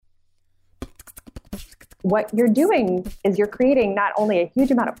what you're doing is you're creating not only a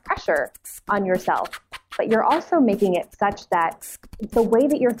huge amount of pressure on yourself, but you're also making it such that the way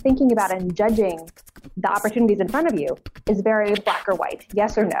that you're thinking about and judging the opportunities in front of you is very black or white,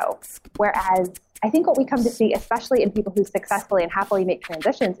 yes or no. Whereas I think what we come to see, especially in people who successfully and happily make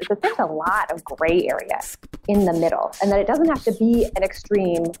transitions, is that there's a lot of gray area in the middle, and that it doesn't have to be an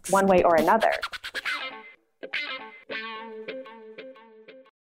extreme one way or another.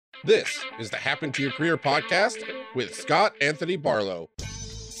 This is the Happen to Your Career podcast with Scott Anthony Barlow.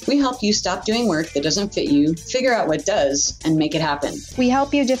 We help you stop doing work that doesn't fit you, figure out what does, and make it happen. We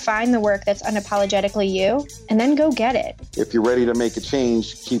help you define the work that's unapologetically you, and then go get it. If you're ready to make a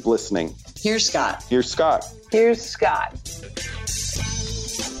change, keep listening. Here's Scott. Here's Scott. Here's Scott.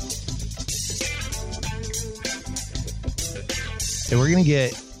 And we're going to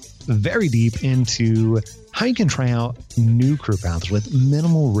get very deep into how you can try out new career paths with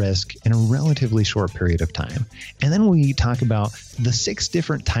minimal risk in a relatively short period of time. And then we talk about the 6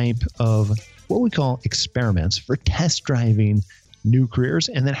 different type of what we call experiments for test driving new careers,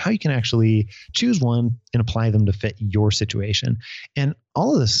 and then how you can actually choose one and apply them to fit your situation. And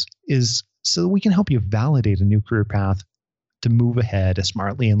all of this is so that we can help you validate a new career path to move ahead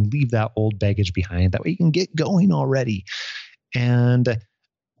smartly and leave that old baggage behind. That way you can get going already. And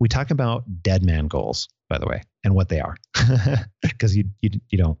we talk about dead man goals, by the way, and what they are, because you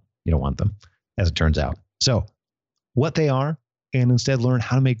don't want them, as it turns out. So what they are, and instead learn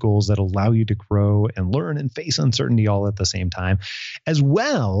how to make goals that allow you to grow and learn and face uncertainty all at the same time, as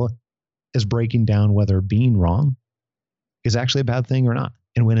well as breaking down whether being wrong is actually a bad thing or not,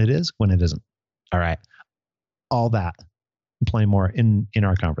 and when it is, when it isn't. All right. All that and plenty more in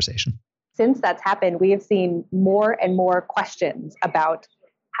our conversation. Since that's happened, we have seen more and more questions about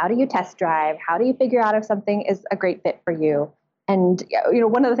how do you test drive? How do you figure out if something is a great fit for you? And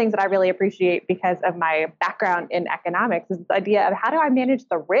one of the things that I really appreciate because of my background in economics is this idea of how do I manage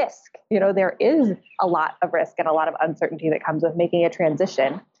the risk? There is a lot of risk and a lot of uncertainty that comes with making a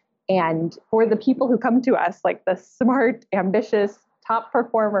transition. And for the people who come to us, like the smart, ambitious, top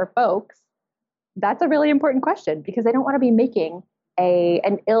performer folks, that's a really important question because they don't want to be making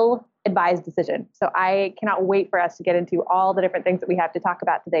an ill-advised decision. So I cannot wait for us to get into all the different things that we have to talk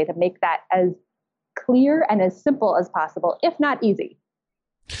about today to make that as clear and as simple as possible, if not easy.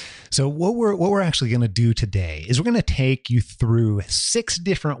 So what we're actually going to do today is we're going to take you through 6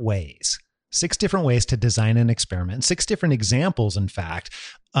 different ways to design an experiment, 6 different examples, in fact,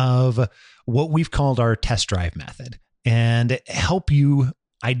 of what we've called our test drive method, and help you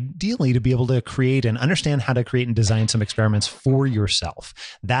ideally to be able to create and understand how to create and design some experiments for yourself.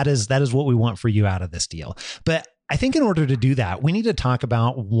 That is what we want for you out of this deal. But I think in order to do that, we need to talk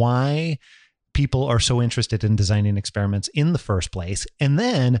about why people are so interested in designing experiments in the first place, and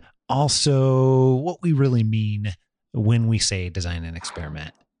then also what we really mean when we say design an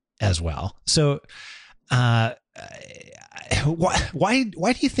experiment as well. So why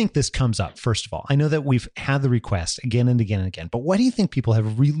do you think this comes up? First of all, I know that we've had the request again and again and again, but why do you think people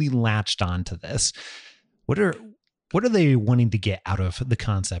have really latched on to this? What are they wanting to get out of the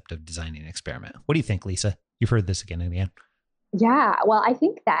concept of designing an experiment? What do you think, Lisa? You've heard this again and again. Yeah, well, I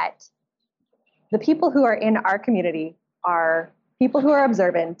think that the people who are in our community are people who are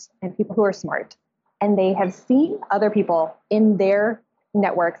observant and people who are smart, and they have seen other people in their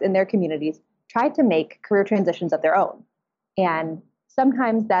networks, in their communities, try to make career transitions of their own. And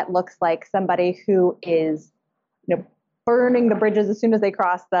sometimes that looks like somebody who is, burning the bridges as soon as they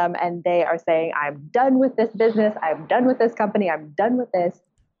cross them. And they are saying, I'm done with this business. I'm done with this company. I'm done with this,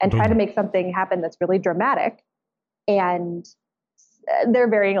 and try to make something happen that's really dramatic. And there are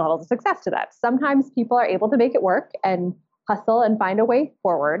varying levels of success to that. Sometimes people are able to make it work and hustle and find a way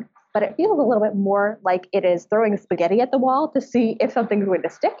forward, but it feels a little bit more like it is throwing spaghetti at the wall to see if something's going to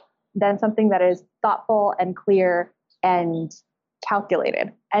stick than something that is thoughtful and clear and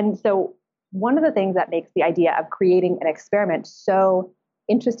calculated. And so one of the things that makes the idea of creating an experiment so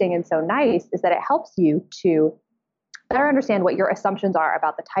interesting and so nice is that it helps you to better understand what your assumptions are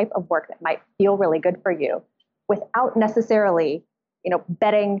about the type of work that might feel really good for you without necessarily,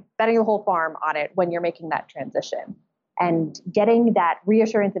 betting the whole farm on it when you're making that transition. And getting that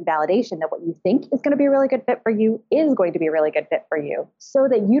reassurance and validation that what you think is going to be a really good fit for you is going to be a really good fit for you, so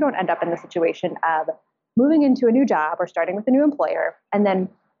that you don't end up in the situation of moving into a new job or starting with a new employer and then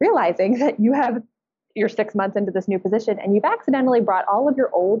realizing that you're 6 months into this new position and you've accidentally brought all of your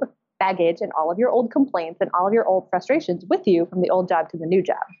old baggage and all of your old complaints and all of your old frustrations with you from the old job to the new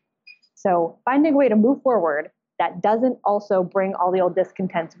job. So finding a way to move forward that doesn't also bring all the old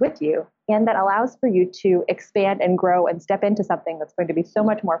discontents with you, and that allows for you to expand and grow and step into something that's going to be so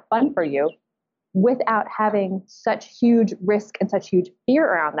much more fun for you, without having such huge risk and such huge fear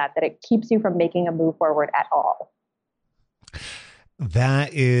around that it keeps you from making a move forward at all.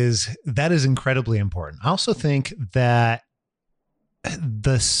 That is incredibly important. I also think that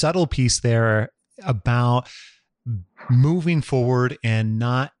the subtle piece there about moving forward and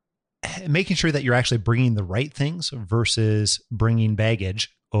not making sure that you're actually bringing the right things versus bringing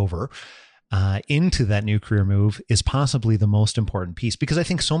baggage over into that new career move is possibly the most important piece, because I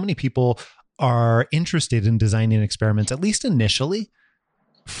think so many people are interested in designing experiments, at least initially,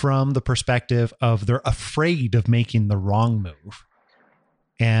 from the perspective of they're afraid of making the wrong move.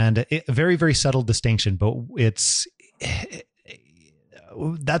 And a very, very subtle distinction, but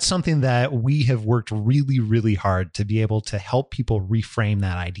that's something that we have worked really, really hard to be able to help people reframe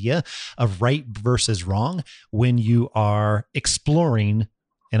that idea of right versus wrong when you are exploring,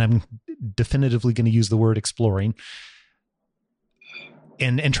 and I'm definitively going to use the word exploring,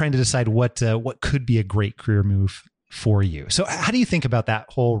 and trying to decide what could be a great career move for you. So how do you think about that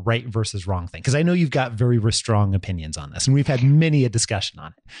whole right versus wrong thing? Because I know you've got very, very strong opinions on this, and we've had many a discussion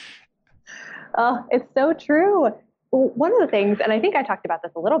on it. Oh, it's so true. One of the things, and I think I talked about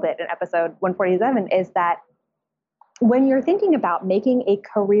this a little bit in episode 147, is that when you're thinking about making a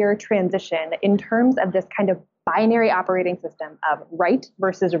career transition in terms of this kind of binary operating system of right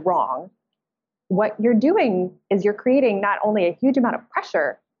versus wrong, what you're doing is you're creating not only a huge amount of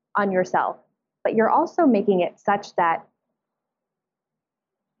pressure on yourself, but you're also making it such that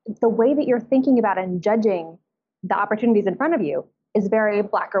the way that you're thinking about and judging the opportunities in front of you is very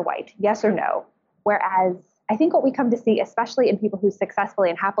black or white, yes or no. Whereas I think what we come to see, especially in people who successfully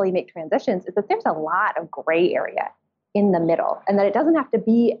and happily make transitions, is that there's a lot of gray area in the middle, and that it doesn't have to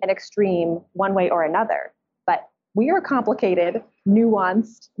be an extreme one way or another. But we are complicated,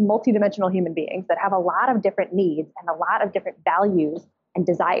 nuanced, multidimensional human beings that have a lot of different needs and a lot of different values and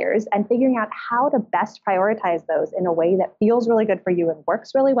desires, and figuring out how to best prioritize those in a way that feels really good for you and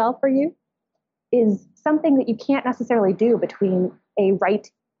works really well for you is something that you can't necessarily do between a right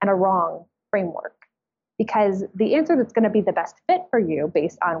and a wrong framework. Because the answer that's going to be the best fit for you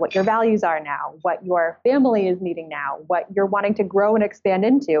based on what your values are now, what your family is needing now, what you're wanting to grow and expand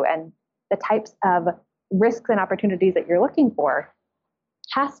into, and the types of risks and opportunities that you're looking for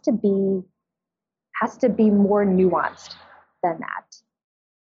has to be more nuanced than that.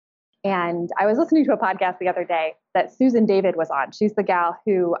 And I was listening to a podcast the other day that Susan David was on. She's the gal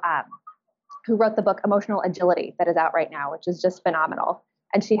who wrote the book Emotional Agility that is out right now, which is just phenomenal.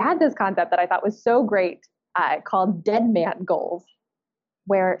 And she had this concept that I thought was so great called dead man goals,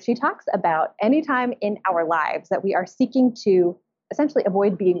 where she talks about any time in our lives that we are seeking to essentially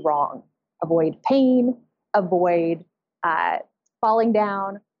avoid being wrong, avoid pain, avoid falling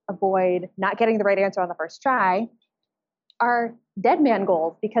down, avoid not getting the right answer on the first try, are dead man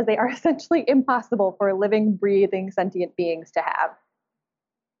goals because they are essentially impossible for living, breathing, sentient beings to have.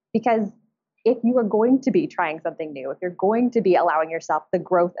 Because if you are going to be trying something new, if you're going to be allowing yourself the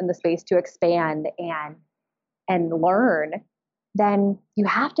growth and the space to expand and learn, then you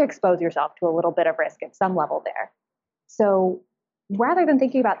have to expose yourself to a little bit of risk at some level there. So rather than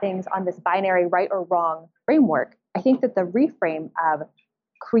thinking about things on this binary right or wrong framework, I think that the reframe of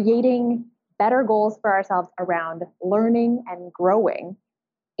creating better goals for ourselves around learning and growing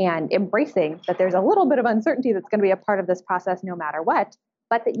and embracing that there's a little bit of uncertainty that's going to be a part of this process no matter what,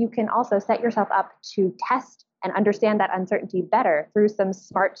 but that you can also set yourself up to test and understand that uncertainty better through some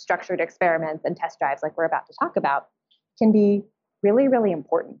smart, structured experiments and test drives like we're about to talk about, can be really, really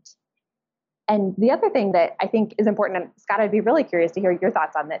important. And the other thing that I think is important, and Scott, I'd be really curious to hear your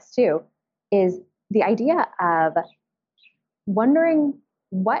thoughts on this too, is the idea of wondering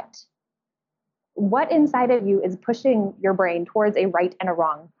what inside of you is pushing your brain towards a right and a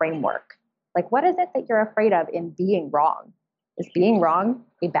wrong framework. Like, what is it that you're afraid of in being wrong? Is being wrong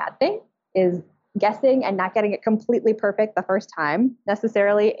a bad thing? Is guessing and not getting it completely perfect the first time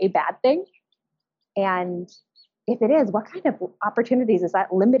necessarily a bad thing? And if it is, what kind of opportunities is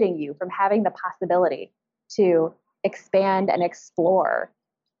that limiting you from having the possibility to expand and explore?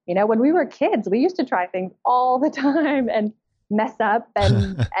 You know, when we were kids, we used to try things all the time and mess up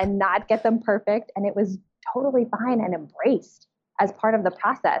and not get them perfect. And it was totally fine and embraced as part of the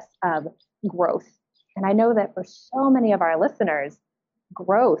process of growth. And I know that for so many of our listeners,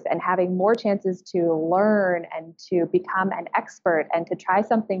 growth and having more chances to learn and to become an expert and to try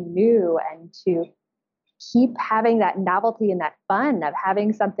something new and to keep having that novelty and that fun of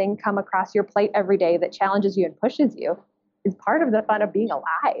having something come across your plate every day that challenges you and pushes you is part of the fun of being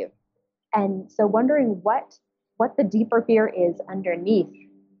alive. And so wondering what the deeper fear is underneath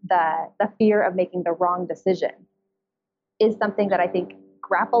the fear of making the wrong decision is something that I think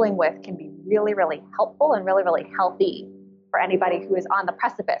grappling with can be really, really helpful and really, really healthy for anybody who is on the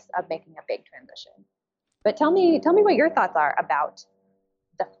precipice of making a big transition. But tell me what your thoughts are about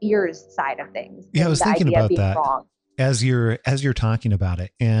the fears side of things. Yeah, I was thinking about that wrong. as you're talking about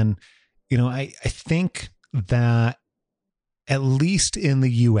it. And, I think that at least in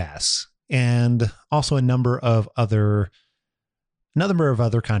the US and also a number of other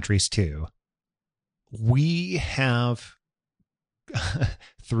countries too, we have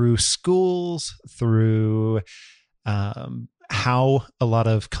through schools, through how a lot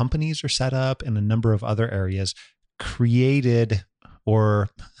of companies are set up and a number of other areas, created or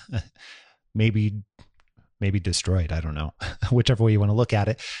maybe destroyed, I don't know, whichever way you want to look at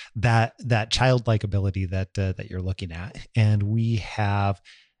it, that childlike ability that you're looking at. And we have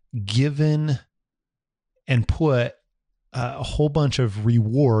given and put a whole bunch of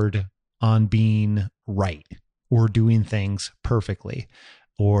reward on being right or doing things perfectly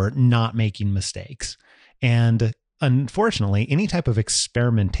or not making mistakes. And unfortunately, any type of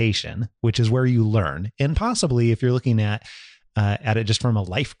experimentation, which is where you learn, and possibly if you're looking at it just from a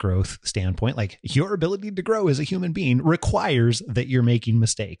life growth standpoint, like your ability to grow as a human being requires that you're making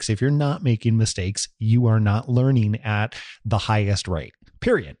mistakes. If you're not making mistakes, you are not learning at the highest rate,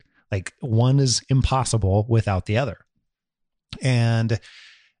 period. Like one is impossible without the other. And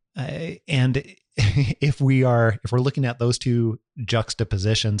if we're looking at those two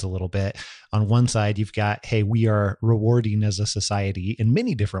juxtapositions a little bit, on one side, you've got, hey, we are rewarding as a society in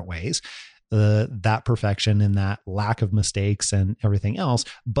many different ways, that perfection and that lack of mistakes and everything else.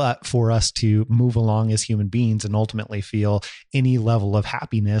 But for us to move along as human beings and ultimately feel any level of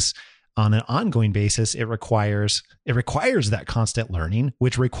happiness on an ongoing basis, it requires that constant learning,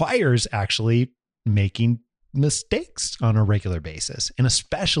 which requires actually making mistakes on a regular basis, and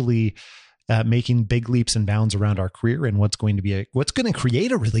especially making big leaps and bounds around our career and what's going to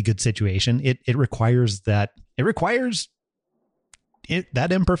create a really good situation. It requires that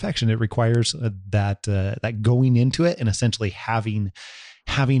imperfection. It requires that going into it and essentially having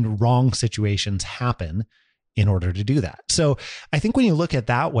wrong situations happen in order to do that. So I think when you look at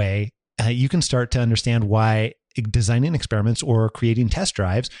that way, you can start to understand why designing experiments or creating test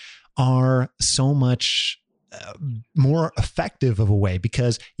drives are so much more effective of a way,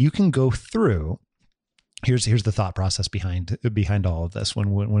 because you can go through. Here's the thought process behind all of this.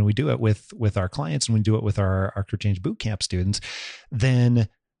 When we do it with our clients and we do it with our Career Change Bootcamp students, then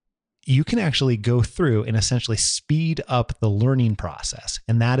you can actually go through and essentially speed up the learning process.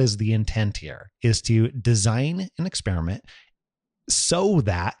 And that is the intent here, is to design an experiment so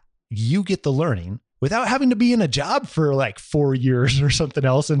that you get the learning without having to be in a job for like 4 years or something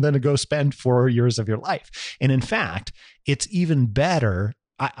else and then to go spend 4 years of your life. And in fact, it's even better.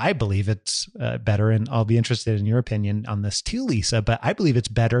 I believe it's better, and I'll be interested in your opinion on this too, Lisa, but I believe it's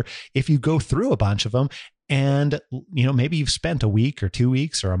better if you go through a bunch of them and, maybe you've spent a week or 2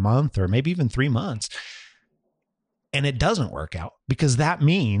 weeks or a month or maybe even 3 months and it doesn't work out, because that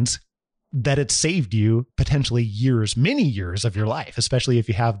means that it saved you potentially years, many years of your life, especially if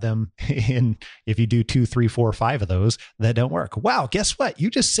you have them if you do 2, 3, 4, 5 of those that don't work. Wow. Guess what? You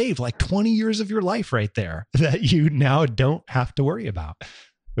just saved like 20 years of your life right there that you now don't have to worry about,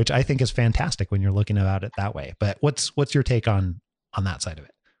 which I think is fantastic when you're looking about it that way. But what's your take on that side of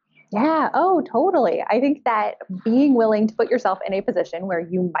it? Yeah. Oh, totally. I think that being willing to put yourself in a position where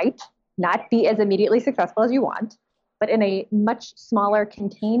you might not be as immediately successful as you want, but in a much smaller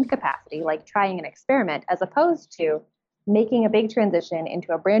contained capacity, like trying an experiment, as opposed to making a big transition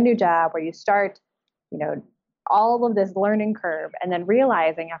into a brand new job where you start, all of this learning curve, and then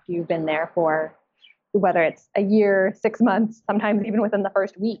realizing after you've been there for whether it's a year, 6 months, sometimes even within the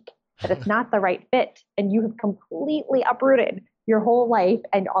first week, that it's not the right fit. And you have completely uprooted your whole life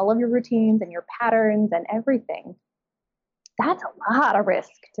and all of your routines and your patterns and everything. That's a lot of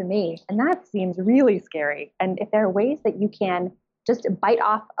risk to me. And that seems really scary. And if there are ways that you can just bite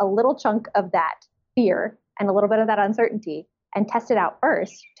off a little chunk of that fear and a little bit of that uncertainty and test it out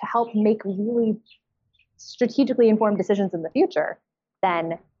first to help make really strategically informed decisions in the future,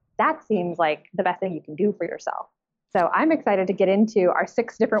 then that seems like the best thing you can do for yourself. So I'm excited to get into our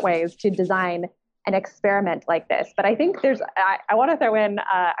 6 different ways to design an experiment like this. But I think I want to throw in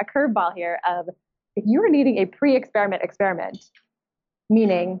a curveball here of, if you are needing a pre-experiment experiment,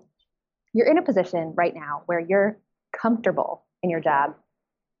 meaning you're in a position right now where you're comfortable in your job,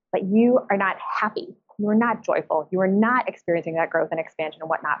 but you are not happy, you are not joyful, you are not experiencing that growth and expansion and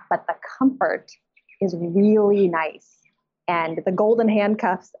whatnot, but the comfort is really nice. And the golden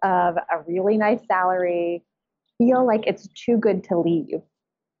handcuffs of a really nice salary feel like it's too good to leave,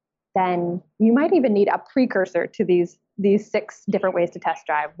 then you might even need a precursor to these these 6 different ways to test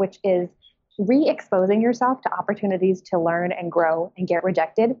drive, which is re-exposing yourself to opportunities to learn and grow and get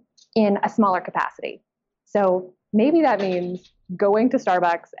rejected in a smaller capacity. So maybe that means going to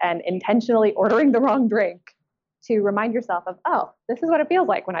Starbucks and intentionally ordering the wrong drink to remind yourself of, oh, this is what it feels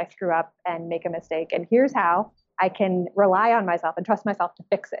like when I screw up and make a mistake. And here's how I can rely on myself and trust myself to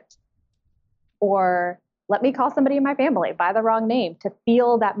fix it. Or let me call somebody in my family by the wrong name to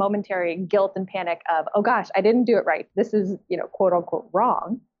feel that momentary guilt and panic of, oh gosh, I didn't do it right. This is, quote unquote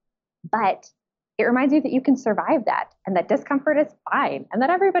wrong. But it reminds you that you can survive that and that discomfort is fine and that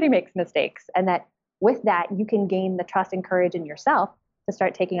everybody makes mistakes. And that with that, you can gain the trust and courage in yourself to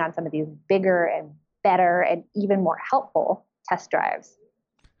start taking on some of these bigger and better and even more helpful test drives.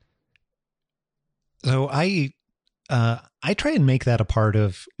 So I try and make that a part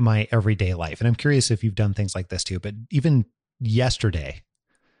of my everyday life. And I'm curious if you've done things like this too, but even yesterday,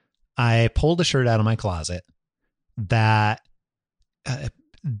 I pulled a shirt out of my closet that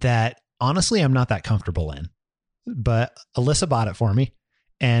honestly, I'm not that comfortable in, but Alyssa bought it for me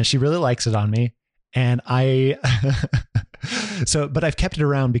and she really likes it on me. And but I've kept it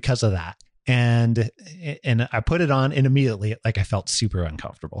around because of that. And I put it on and immediately, I felt super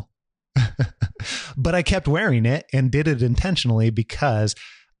uncomfortable. But I kept wearing it and did it intentionally because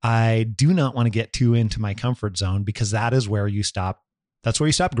I do not want to get too into my comfort zone, because that is where you stop. That's where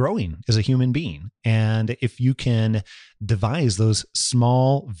you stop growing as a human being. And if you can devise those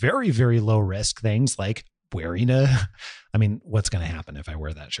small, very, very low risk things like wearing what's going to happen if I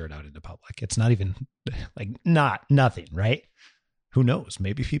wear that shirt out into public? It's not even nothing, right? Who knows?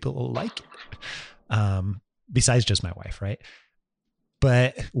 Maybe people will like it. Besides just my wife, right?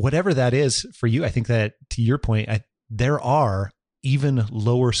 But whatever that is for you, I think that, to your point, there are even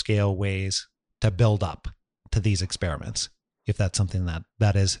lower scale ways to build up to these experiments. If that's something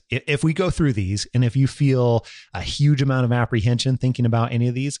that is, if we go through these and if you feel a huge amount of apprehension thinking about any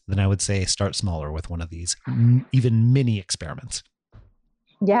of these, then I would say start smaller with one of these, even mini experiments.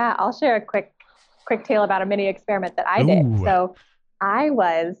 Yeah, I'll share a quick tale about a mini experiment that I did. So I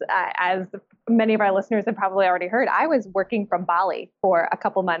was, as many of our listeners have probably already heard, I was working from Bali for a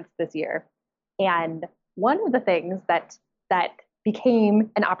couple months this year. And one of the things that became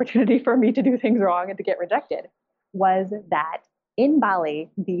an opportunity for me to do things wrong and to get rejected was that in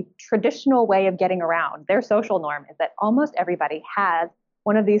Bali, the traditional way of getting around, their social norm is that almost everybody has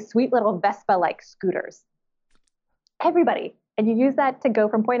one of these sweet little Vespa-like scooters. Everybody. And you use that to go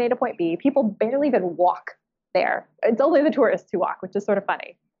from point A to point B. People barely even walk there. It's only the tourists who walk, which is sort of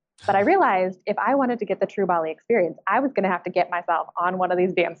funny. But I realized if I wanted to get the true Bali experience, I was going to have to get myself on one of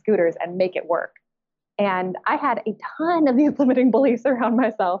these damn scooters and make it work. And I had a ton of these limiting beliefs around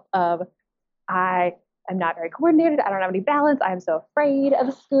myself of, I'm not very coordinated. I don't have any balance. I'm so afraid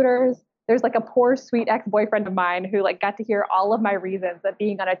of scooters. There's a poor, sweet ex-boyfriend of mine who got to hear all of my reasons that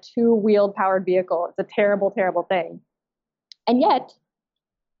being on a 2-wheeled powered vehicle is a terrible, terrible thing. And yet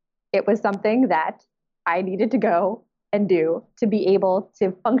it was something that I needed to go and do to be able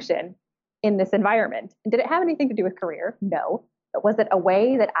to function in this environment. And did it have anything to do with career? No. But was it a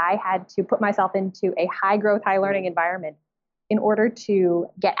way that I had to put myself into a high growth, high learning environment in order to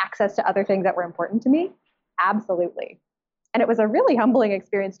get access to other things that were important to me? Absolutely. And it was a really humbling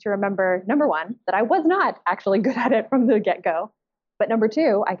experience to remember, number one, that I was not actually good at it from the get-go. But number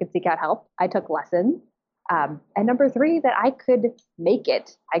two, I could seek out help. I took lessons. And number three, that I could make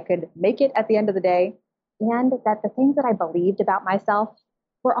it. I could make it at the end of the day. And that the things that I believed about myself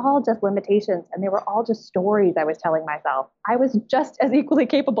were all just limitations. And they were all just stories I was telling myself. I was just as equally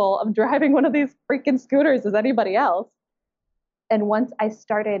capable of driving one of these freaking scooters as anybody else. And once I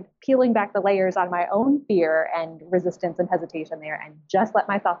started peeling back the layers on my own fear and resistance and hesitation there and just let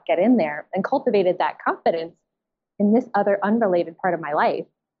myself get in there and cultivated that confidence in this other unrelated part of my life,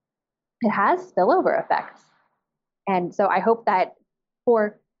 it has spillover effects. And so I hope that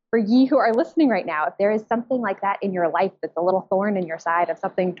for ye who are listening right now, if there is something like that in your life that's a little thorn in your side of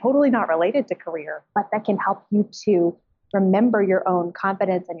something totally not related to career, but that can help you to remember your own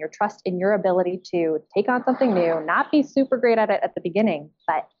confidence and your trust in your ability to take on something new, not be super great at it at the beginning,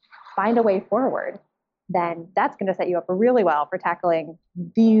 but find a way forward, then that's going to set you up really well for tackling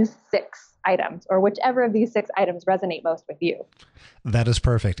these 6 items, or whichever of these 6 items resonate most with you. That is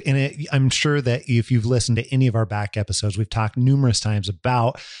perfect. And I'm sure that if you've listened to any of our back episodes, we've talked numerous times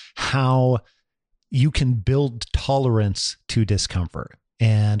about how you can build tolerance to discomfort.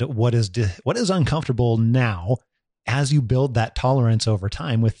 And what is uncomfortable now as you build that tolerance over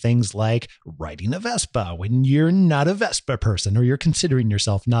time with things like riding a Vespa when you're not a Vespa person, or you're considering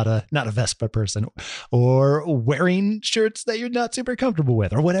yourself not a Vespa person, or wearing shirts that you're not super comfortable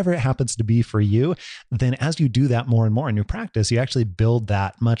with, or whatever it happens to be for you, then as you do that more and more in your practice, you actually build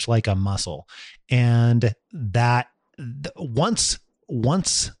that much like a muscle. And that once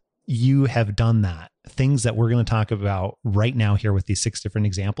you have done that, things that we're going to talk about right now here with these 6 different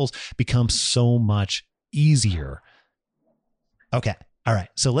examples become so much easier. Okay. All right.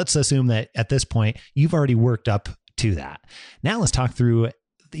 So let's assume that at this point you've already worked up to that. Now let's talk through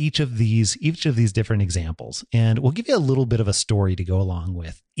each of these different examples, and we'll give you a little bit of a story to go along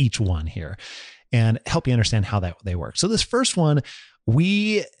with each one here and help you understand how they work. So this first one,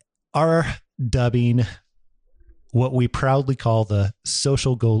 we are dubbing what we proudly call the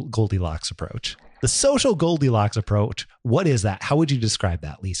social Goldilocks approach. The social Goldilocks approach. What is that? How would you describe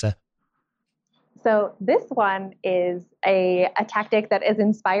that, Lisa? So this one is a tactic that is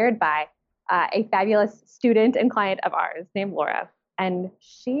inspired by a fabulous student and client of ours named Laura. And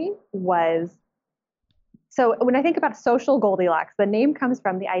so when I think about social Goldilocks, the name comes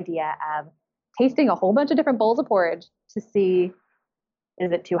from the idea of tasting a whole bunch of different bowls of porridge to see,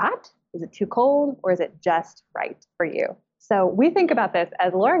 is it too hot? Is it too cold? Or is it just right for you? So we think about this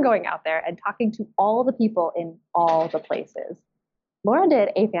as Laura going out there and talking to all the people in all the places. Laura did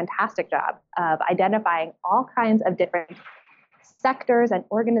a fantastic job of identifying all kinds of different sectors and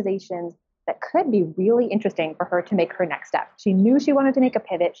organizations that could be really interesting for her to make her next step. She knew she wanted to make a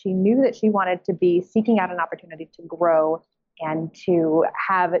pivot. She knew that she wanted to be seeking out an opportunity to grow and to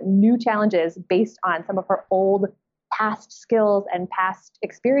have new challenges based on some of her old past skills and past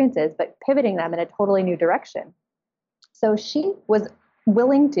experiences, but pivoting them in a totally new direction. So she was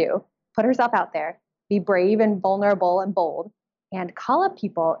willing to put herself out there, be brave and vulnerable and bold, and call up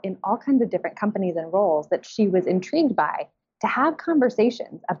people in all kinds of different companies and roles that she was intrigued by to have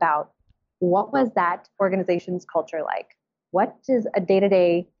conversations about what was that organization's culture like? What does a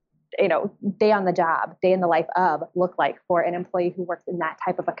day-to-day, day on the job, day in the life of look like for an employee who works in that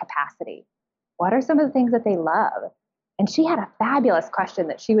type of a capacity? What are some of the things that they love? And she had a fabulous question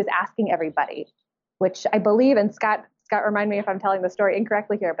that she was asking everybody, which I believe, and Scott, remind me if I'm telling the story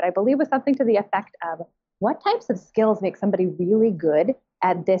incorrectly here, but I believe was something to the effect of, what types of skills make somebody really good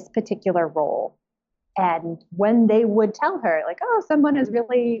at this particular role? And when they would tell her, like, oh, someone is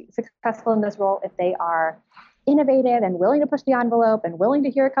really successful in this role if they are innovative and willing to push the envelope and willing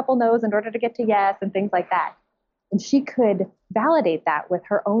to hear a couple no's in order to get to yes and things like that. And she could validate that with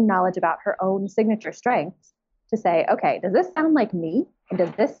her own knowledge about her own signature strengths to say, okay, does this sound like me? And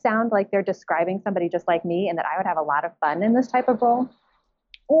does this sound like they're describing somebody just like me and that I would have a lot of fun in this type of role?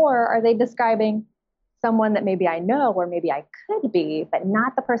 Or are they describing someone that maybe I know or maybe I could be, but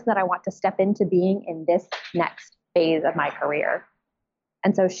not the person that I want to step into being in this next phase of my career?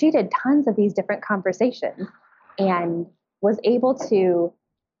 And so she did tons of these different conversations and was able to,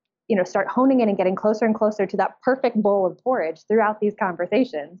 start honing in and getting closer and closer to that perfect bowl of porridge throughout these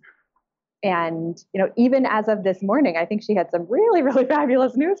conversations. And, even as of this morning, I think she had some really, really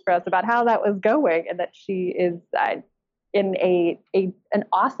fabulous news for us about how that was going and that she is in an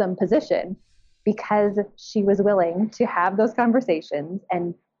awesome position because she was willing to have those conversations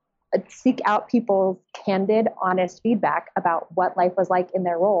and seek out people's candid, honest feedback about what life was like in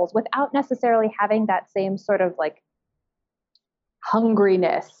their roles without necessarily having that same sort of like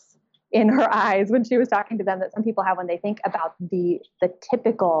hungriness in her eyes when she was talking to them that some people have when they think about the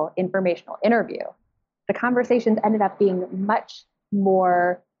typical informational interview. The conversations ended up being much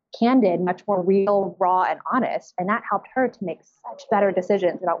more candid, much more real, raw, and honest. And that helped her to make such better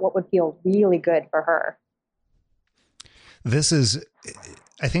decisions about what would feel really good for her. This is,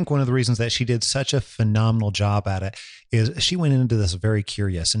 I think, one of the reasons that she did such a phenomenal job at it is she went into this very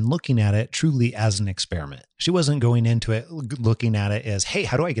curious and looking at it truly as an experiment. She wasn't going into it looking at it as, hey,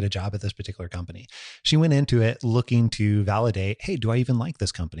 how do I get a job at this particular company? She went into it looking to validate, hey, do I even like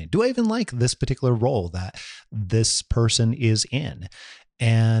this company? Do I even like this particular role that this person is in?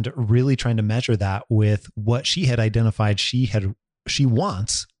 And really trying to measure that with what she had identified she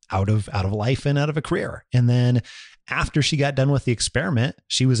wants out of life and out of a career. And then after she got done with the experiment,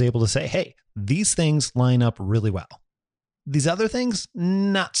 she was able to say, hey, these things line up really well. These other things,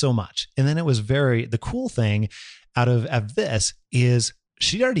 not so much. And then it was the cool thing out of this is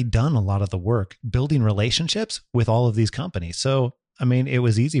she'd already done a lot of the work building relationships with all of these companies. So, it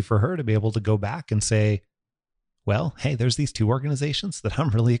was easy for her to be able to go back and say, well, hey, there's these 2 organizations that I'm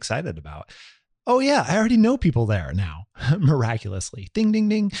really excited about. Oh yeah, I already know people there now, miraculously. Ding, ding,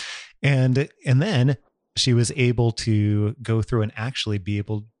 ding. And then she was able to go through and actually be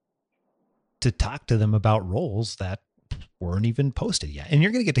able to talk to them about roles that weren't even posted yet. And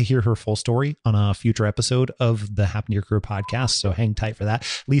you're going to get to hear her full story on a future episode of the Happen to Your Career podcast. So hang tight for that.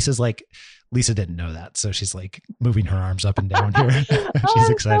 Lisa didn't know that. So she's like moving her arms up and down here. She's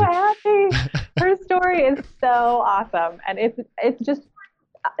excited. So happy. Her story is so awesome. And it's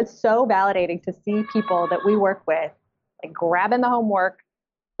so validating to see people that we work with, like grabbing the homework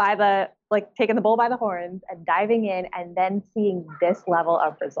taking the bull by the horns and diving in and then seeing this level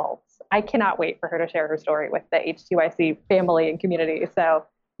of results. I cannot wait for her to share her story with the H2IC family and community. So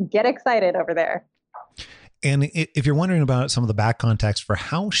get excited over there. And if you're wondering about some of the back context for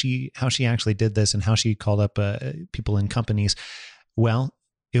how she actually did this and how she called up people in companies, well,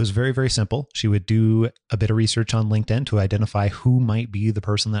 it was very, very simple. She would do a bit of research on LinkedIn to identify who might be the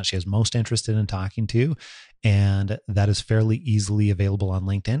person that she is most interested in talking to. And that is fairly easily available on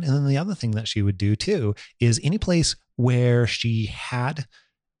LinkedIn. And then the other thing that she would do too is any place where she had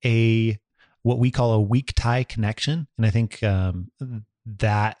what we call a weak tie connection. And I think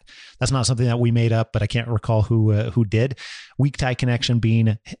that's not something that we made up, but I can't recall who did. Weak tie connection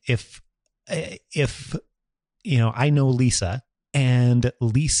being if I know Lisa, and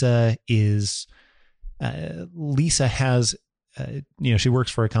Lisa has, she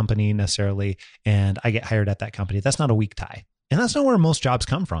works for a company necessarily, and I get hired at that company. That's not a weak tie. And that's not where most jobs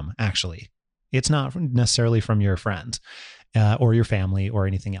come from, actually. It's not necessarily from your friends or your family or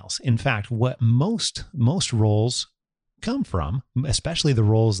anything else. In fact, what most roles come from, especially the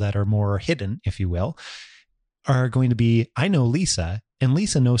roles that are more hidden, if you will, are going to be, I know Lisa, and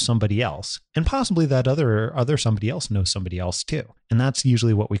Lisa knows somebody else, and possibly that other somebody else knows somebody else too. And that's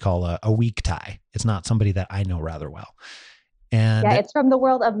usually what we call a weak tie. It's not somebody that I know rather well. And it's from the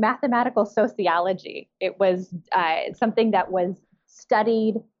world of mathematical sociology. It was something that was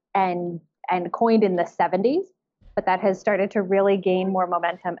studied and coined in the 70s, but that has started to really gain more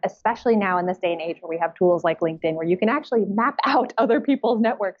momentum, especially now in this day and age where we have tools like LinkedIn, where you can actually map out other people's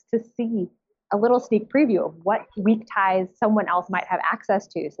networks to see a little sneak preview of what weak ties someone else might have access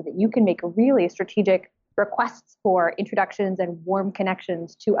to, so that you can make really strategic requests for introductions and warm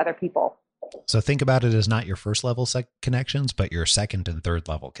connections to other people. So think about it as not your first level connections, but your second and third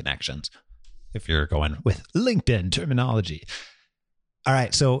level connections, if you're going with LinkedIn terminology. All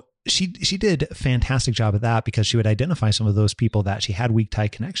right. So she did a fantastic job of that, because she would identify some of those people that she had weak tie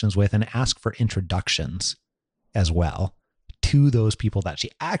connections with and ask for introductions as well to those people that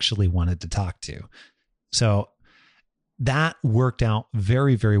she actually wanted to talk to. So that worked out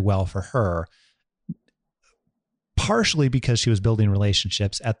very, very well for her, partially because she was building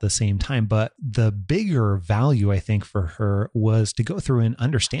relationships at the same time. But the bigger value, I think, for her was to go through and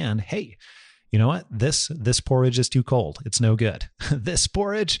understand, hey, you know what? This porridge is too cold. It's no good. This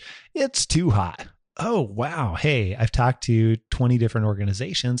porridge, it's too hot. Oh, wow. Hey, I've talked to 20 different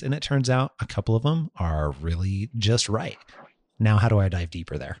organizations, and it turns out a couple of them are really just right. Now, how do I dive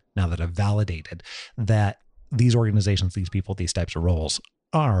deeper there? Now that I've validated that these organizations, these people, these types of roles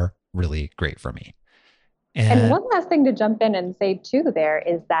are really great for me. And one last thing to jump in and say too there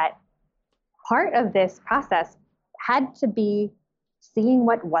is that part of this process had to be seeing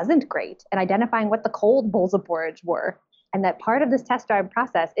what wasn't great and identifying what the cold bowls of porridge were. And that part of this test drive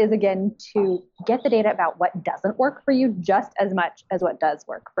process is, again, to get the data about what doesn't work for you just as much as what does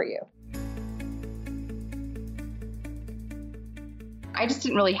work for you. I just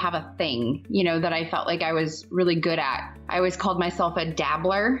didn't really have a thing, that I felt like I was really good at. I always called myself a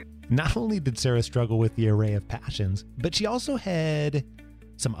dabbler. Not only did Sarah struggle with the array of passions, but she also had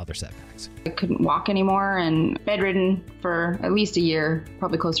some other setbacks. I couldn't walk anymore and bedridden for at least a year,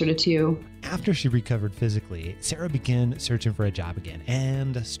 probably closer to 2. After she recovered physically, Sarah began searching for a job again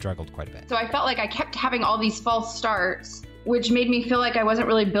and struggled quite a bit. So I felt like I kept having all these false starts, which made me feel like I wasn't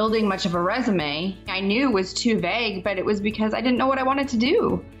really building much of a resume. I knew it was too vague, but it was because I didn't know what I wanted to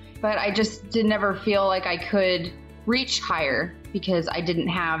do. But I just did never feel like I could reach higher because I didn't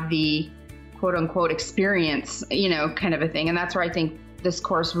have the quote unquote experience, kind of a thing. And that's where I think this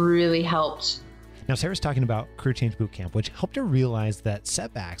course really helped. Now, Sarah's talking about Career Change Bootcamp, which helped her realize that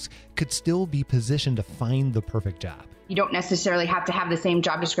setbacks could still be positioned to find the perfect job. You don't necessarily have to have the same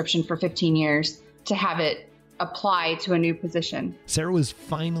job description for 15 years to have it apply to a new position. Sarah was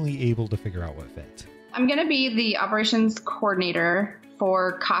finally able to figure out what fit. I'm going to be the operations coordinator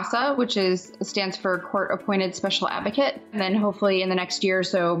for CASA, which stands for Court Appointed Special Advocate. And then hopefully in the next year or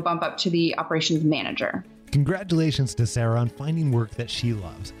so, bump up to the operations manager. Congratulations to Sarah on finding work that she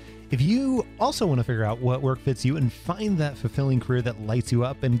loves. If you also want to figure out what work fits you and find that fulfilling career that lights you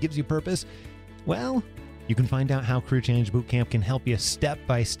up and gives you purpose, well, you can find out how Career Change Bootcamp can help you step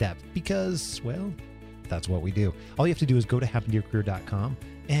by step because, well, that's what we do. All you have to do is go to happentoyourcareer.com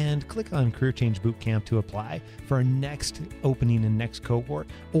and click on Career Change Bootcamp to apply for our next opening and next cohort.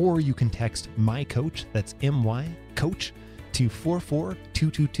 Or you can text my coach, that's MY coach, to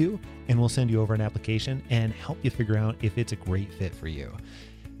 44222, and we'll send you over an application and help you figure out if it's a great fit for you.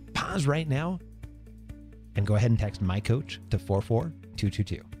 Pause right now and go ahead and text my coach to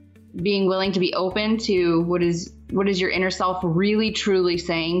 44222. Being willing to be open to what is your inner self really truly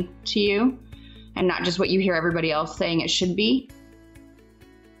saying to you, and not just what you hear everybody else saying it should be.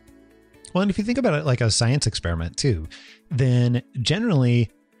 Well, and if you think about it like a science experiment too, then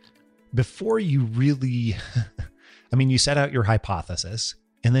generally before you really, you set out your hypothesis,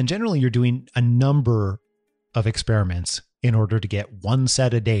 and then generally you're doing a number of experiments in order to get one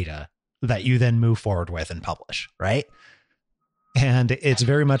set of data that you then move forward with and publish, right? And it's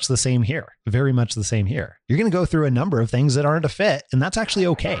very much the same here. Very much the same here. You're going to go through a number of things that aren't a fit, and that's actually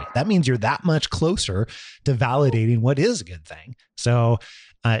okay. That means you're that much closer to validating what is a good thing. So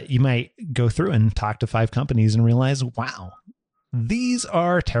you might go through and talk to 5 companies and realize, wow, these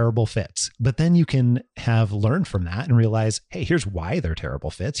are terrible fits. But then you can have learned from that and realize, hey, here's why they're terrible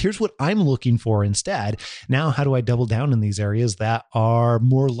fits. Here's what I'm looking for instead. Now, how do I double down in these areas that are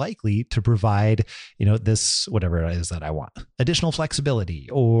more likely to provide, this, whatever it is that I want, additional flexibility,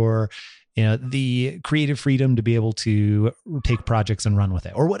 or, the creative freedom to be able to take projects and run with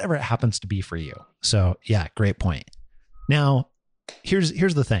it, or whatever it happens to be for you. So yeah, great point. Now, here's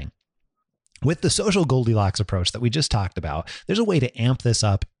the thing. With the social Goldilocks approach that we just talked about, there's a way to amp this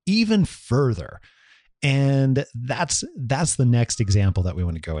up even further. And that's the next example that we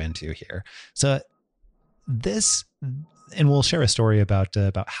want to go into here. So this, and we'll share a story about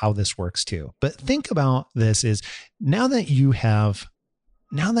how this works too. But think about this is now that you've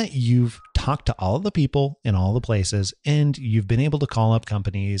talked to all of the people in all the places, and you've been able to call up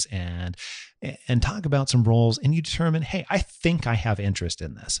companies and talk about some roles, and you determine, hey, I think I have interest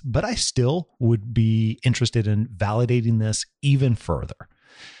in this, but I still would be interested in validating this even further.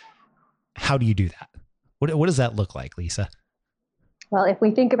 How do you do that? What does that look like, Lisa? Well, if we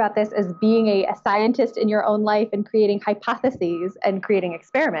think about this as being a scientist in your own life and creating hypotheses and creating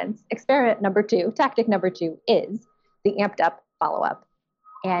experiments, tactic number 2 is the amped up follow-up.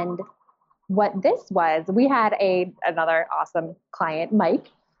 And what this was, we had another awesome client, Mike,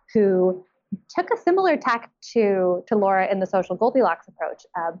 who took a similar tack to Laura in the social Goldilocks approach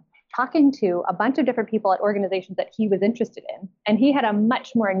of talking to a bunch of different people at organizations that he was interested in. And he had a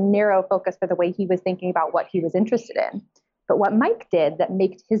much more narrow focus for the way he was thinking about what he was interested in. But what Mike did that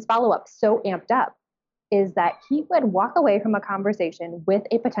made his follow-up so amped up is that he would walk away from a conversation with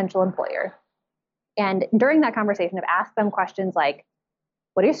a potential employer. And during that conversation, I've asked them questions like,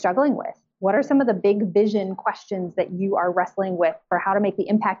 what are you struggling with? What are some of the big vision questions that you are wrestling with for how to make the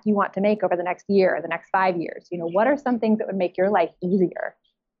impact you want to make over the next year or the next 5 years? What are some things that would make your life easier?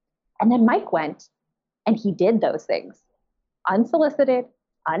 And then Mike went and he did those things, unsolicited,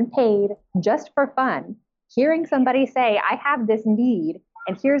 unpaid, just for fun. Hearing somebody say, I have this need,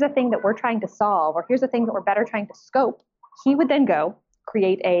 and here's a thing that we're trying to solve, or here's a thing that we're better trying to scope. He would then go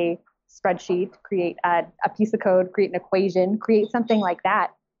create a spreadsheet, create a piece of code, create an equation, create something like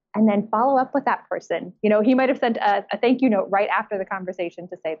that, and then follow up with that person. He might have sent a thank you note right after the conversation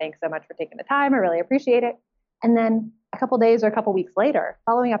to say, thanks so much for taking the time. I really appreciate it. And then a couple days or a couple weeks later,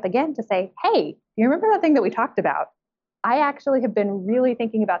 following up again to say, hey, you remember that thing that we talked about? I actually have been really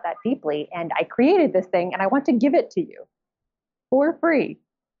thinking about that deeply, and I created this thing and I want to give it to you for free.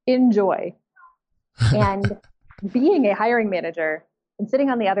 Enjoy. And being a hiring manager and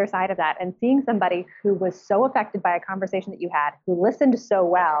sitting on the other side of that and seeing somebody who was so affected by a conversation that you had, who listened so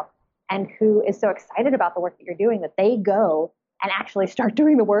well, and who is so excited about the work that you're doing that they go and actually start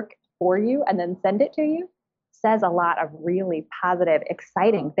doing the work for you and then send it to you, says a lot of really positive,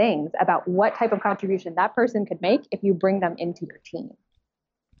 exciting things about what type of contribution that person could make if you bring them into your team.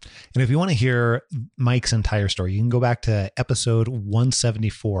 And if you want to hear Mike's entire story, you can go back to episode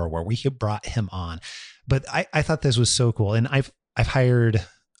 174 where we brought him on. But I thought this was so cool. And I've hired,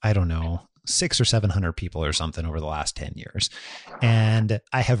 600 or 700 people or something over the last 10 years. And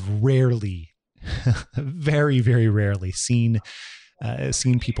I have rarely, very, very rarely seen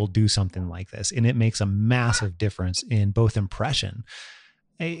people do something like this. And it makes a massive difference in both impression.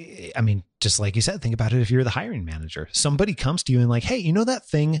 I mean, just like you said, think about it. If you're the hiring manager, somebody comes to you and like, hey, that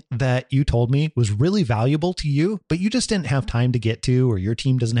thing that you told me was really valuable to you, but you just didn't have time to get to, or your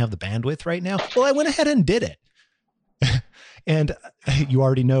team doesn't have the bandwidth right now. Well, I went ahead and did it. And you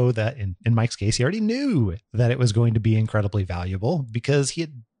already know that in Mike's case, he already knew that it was going to be incredibly valuable because he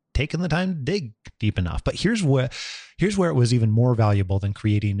had taken the time deep enough. But here's where it was even more valuable than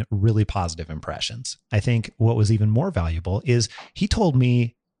creating really positive impressions. I think what was even more valuable is he told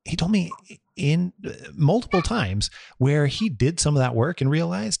me in multiple times where he did some of that work and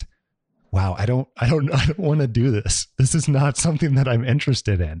realized, wow, I don't want to do this. This is not something that I'm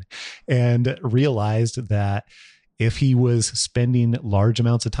interested in. And realized that if he was spending large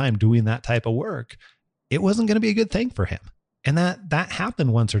amounts of time doing that type of work, it wasn't going to be a good thing for him. And that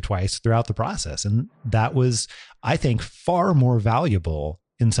happened once or twice throughout the process. And that was, I think, far more valuable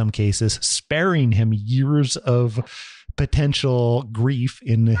in some cases, sparing him years of potential grief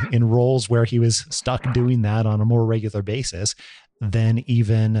in roles where he was stuck doing that on a more regular basis than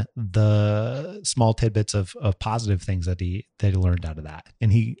even the small tidbits of positive things that he learned out of that.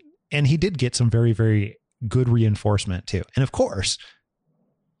 And he did get some very, very good reinforcement too. And of course,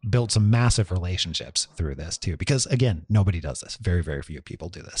 built some massive relationships through this too, because again, nobody does this. Very, very few people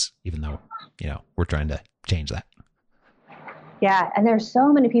do this, even though, we're trying to change that. Yeah. And there's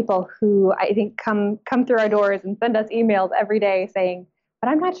so many people who I think come through our doors and send us emails every day saying, but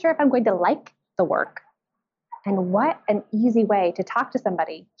I'm not sure if I'm going to like the work. And what an easy way to talk to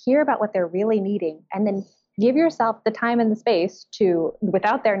somebody, hear about what they're really needing, and then give yourself the time and the space to,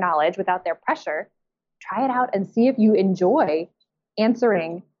 without their knowledge, without their pressure, try it out and see if you enjoy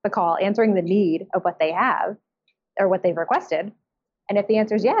answering the call, answering the need of what they have or what they've requested. And if the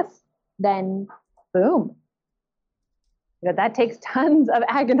answer is yes, then boom. That takes tons of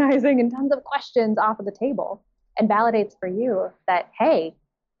agonizing and tons of questions off of the table and validates for you that, hey,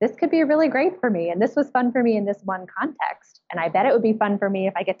 this could be really great for me. And this was fun for me in this one context. And I bet it would be fun for me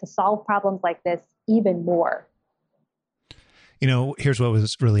if I get to solve problems like this even more. Here's what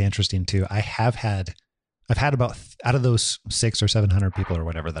was really interesting too. I've had about, out of those 600 or 700 people or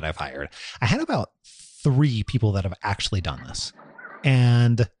whatever that I've hired, I had about 3 people that have actually done this.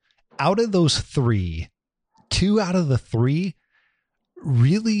 And out of those 3, 2 out of the 3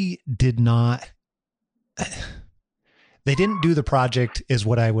 really did not, they didn't do the project as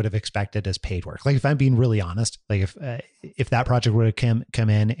what I would have expected as paid work. Like if I'm being really honest, like if that project would have come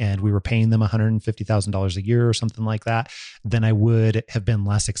in and we were paying them $150,000 a year or something like that, then I would have been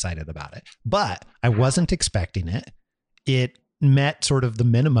less excited about it. But I wasn't expecting it. It met sort of the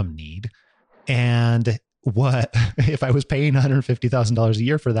minimum need. And what if I was paying $150,000 a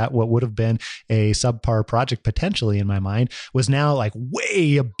year for that, what would have been a subpar project potentially in my mind was now like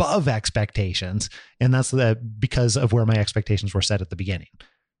way above expectations. And that's because of where my expectations were set at the beginning.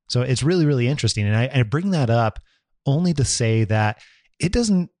 So it's really, really interesting. And I bring that up only to say that it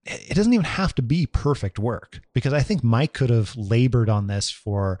doesn't even have to be perfect work, because I think Mike could have labored on this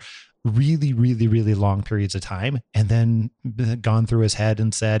for really, really, really long periods of time and then gone through his head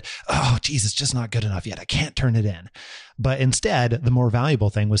and said, oh, geez, it's just not good enough yet. I can't turn it in. But instead, the more valuable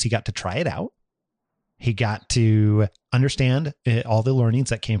thing was he got to try it out. He got to understand all the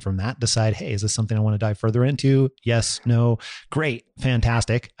learnings that came from that, decide, hey, is this something I want to dive further into? Yes, no, great,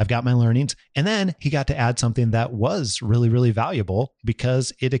 fantastic. I've got my learnings. And then he got to add something that was really, really valuable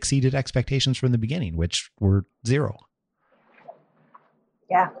because it exceeded expectations from the beginning, which were 0.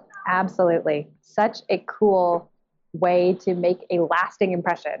 Yeah. Absolutely. Such a cool way to make a lasting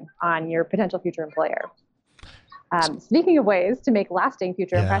impression on your potential future employer. Speaking of ways to make lasting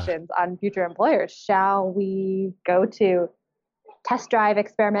future impressions on future employers, shall we go to test drive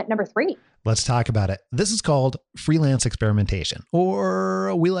experiment number 3? Let's talk about it. This is called freelance experimentation,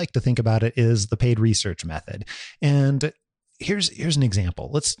 or we like to think about it as the paid research method. And here's an example.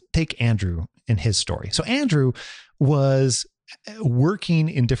 Let's take Andrew and his story. So Andrew was working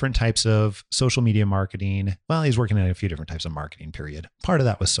in different types of social media marketing. Well, he's working in a few different types of marketing, period. Part of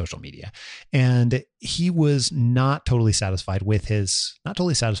that was social media. And he was not totally satisfied with his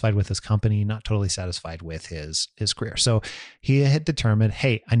company, not totally satisfied with his career. So he had determined,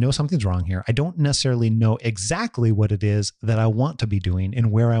 hey, I know something's wrong here. I don't necessarily know exactly what it is that I want to be doing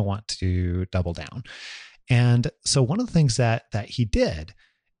and where I want to double down. And so one of the things that he did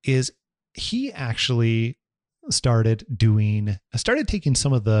is he actually started taking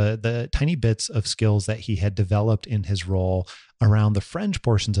some of the tiny bits of skills that he had developed in his role around the fringe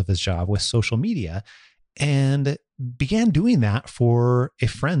portions of his job with social media and began doing that for a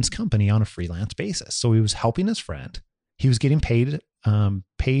friend's company on a freelance basis. So he was helping his friend. He was getting paid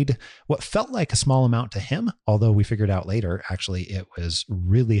what felt like a small amount to him, although we figured out later, actually, it was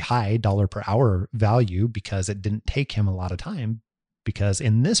really high dollar per hour value because it didn't take him a lot of time. Because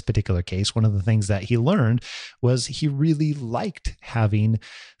in this particular case, one of the things that he learned was he really liked having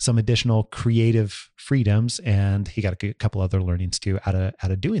some additional creative freedoms, and he got a couple other learnings too out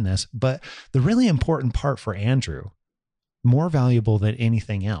of doing this. But the really important part for Andrew, more valuable than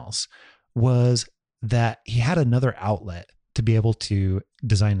anything else, was that he had another outlet to be able to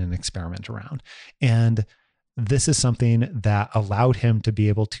design an experiment around. And this is something that allowed him to be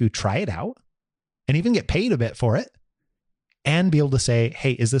able to try it out and even get paid a bit for it and be able to say,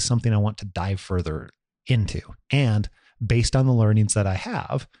 hey, is this something I want to dive further into? And based on the learnings that I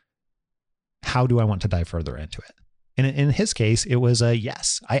have, how do I want to dive further into it? And in his case, it was a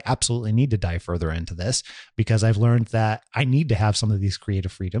yes, I absolutely need to dive further into this because I've learned that I need to have some of these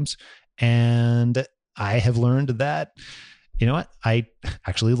creative freedoms. And I have learned that, you know what, I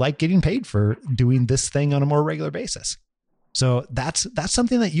actually like getting paid for doing this thing on a more regular basis. So that's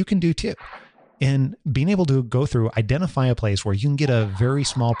something that you can do too. And being able to go through, identify a place where you can get a very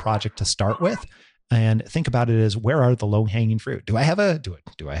small project to start with and think about it as, where are the low hanging fruit? Do I have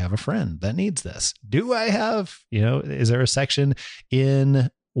a friend that needs this? Do I have, is there a section in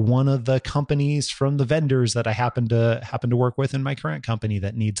one of the companies from the vendors that I happen to work with in my current company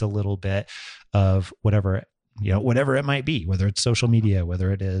that needs a little bit of whatever it might be, whether it's social media,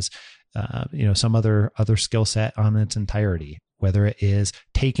 whether it is, some other skill set on its entirety, whether it is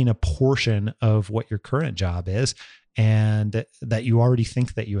taking a portion of what your current job is and that you already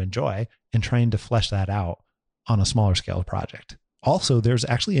think that you enjoy and trying to flesh that out on a smaller scale project. Also, there's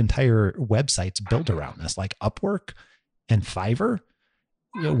actually entire websites built around this, like Upwork and Fiverr,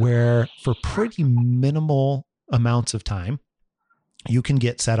 where for pretty minimal amounts of time, you can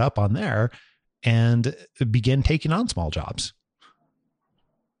get set up on there and begin taking on small jobs.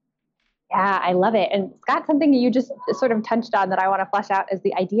 Yeah, I love it. And Scott, something you just sort of touched on that I want to flesh out is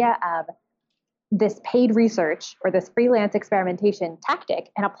the idea of this paid research or this freelance experimentation tactic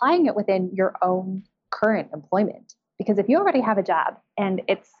and applying it within your own current employment. Because if you already have a job and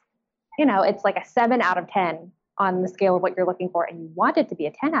it's like a 7 out of 10 on the scale of what you're looking for, and you want it to be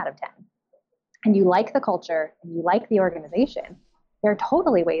a 10 out of 10, and you like the culture and you like the organization, there are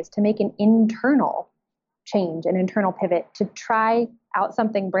totally ways to make an internal change, an internal pivot to try out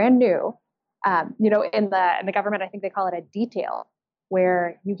something brand new. In the government, I think they call it a detail,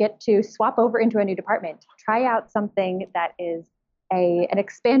 where you get to swap over into a new department, try out something that is an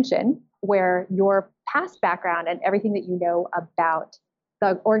expansion where your past background and everything that you know about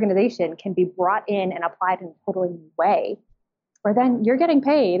the organization can be brought in and applied in a totally new way, where then you're getting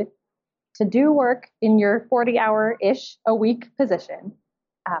paid to do work in your 40-hour-ish a week position,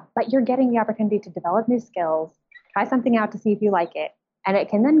 but you're getting the opportunity to develop new skills, try something out to see if you like it, and it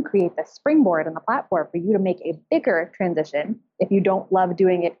can then create the springboard and the platform for you to make a bigger transition if you don't love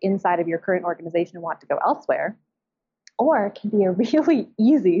doing it inside of your current organization and want to go elsewhere. Or it can be a really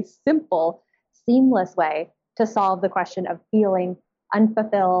easy, simple, seamless way to solve the question of feeling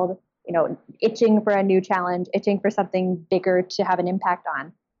unfulfilled, itching for a new challenge, itching for something bigger to have an impact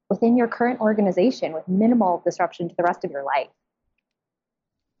on within your current organization with minimal disruption to the rest of your life.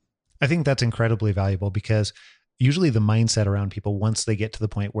 I think that's incredibly valuable because usually the mindset around people, once they get to the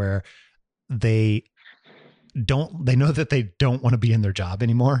point where they know that they don't want to be in their job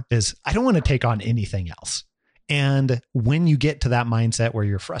anymore, is I don't want to take on anything else. And when you get to that mindset where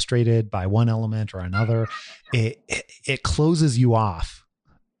you're frustrated by one element or another, it closes you off.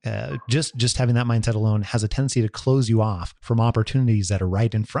 Just having that mindset alone has a tendency to close you off from opportunities that are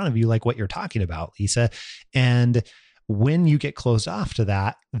right in front of you, like what you're talking about, Lisa. And when you get closed off to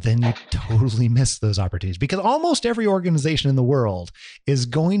that, then you totally miss those opportunities, because almost every organization in the world is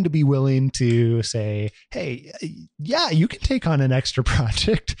going to be willing to say, hey, yeah, you can take on an extra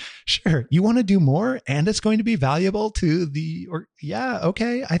project. Sure. You want to do more and it's going to be valuable to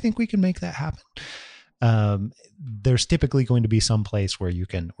okay, I think we can make that happen. There's typically going to be some place where you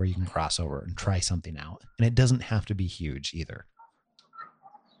can cross over and try something out. And it doesn't have to be huge either.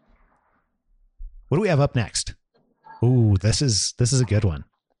 What do we have up next? Ooh, this is a good one.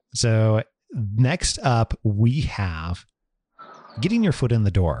 So next up, we have getting your foot in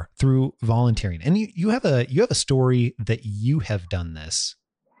the door through volunteering. And you have a story that you have done this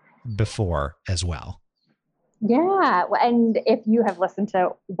before as well. Yeah. And if you have listened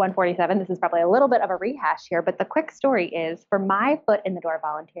to 147, this is probably a little bit of a rehash here, but the quick story is, for my foot in the door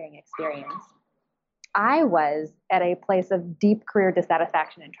volunteering experience, I was at a place of deep career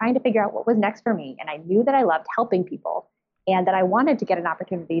dissatisfaction and trying to figure out what was next for me. And I knew that I loved helping people and that I wanted to get an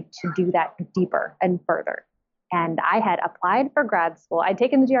opportunity to do that deeper and further. And I had applied for grad school. I'd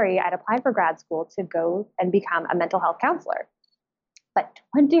taken the GRE. I'd applied for grad school to go and become a mental health counselor. But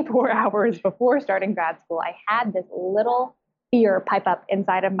 24 hours before starting grad school, I had this little fear pipe up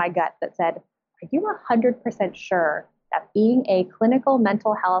inside of my gut that said, are you 100% sure that being a clinical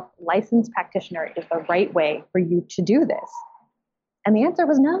mental health licensed practitioner is the right way for you to do this? And the answer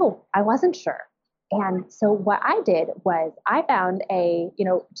was no, I wasn't sure. And so what I did was I found a,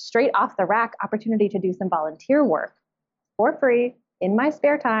 straight off the rack opportunity to do some volunteer work for free in my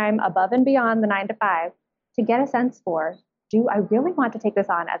spare time above and beyond the 9 to 5 to get a sense for, do I really want to take this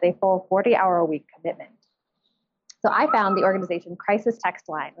on as a full 40-hour-a-week commitment? So I found the organization Crisis Text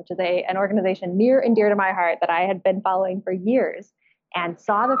Line, which is an organization near and dear to my heart that I had been following for years, and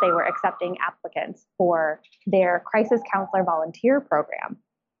saw that they were accepting applicants for their crisis counselor volunteer program.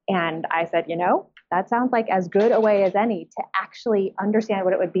 And I said, that sounds like as good a way as any to actually understand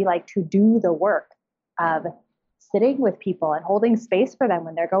what it would be like to do the work of sitting with people and holding space for them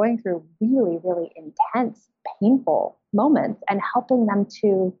when they're going through really, really intense, painful moments, and helping them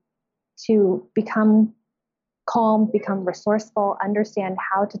to become calm, become resourceful, understand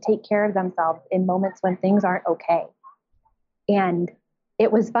how to take care of themselves in moments when things aren't okay. And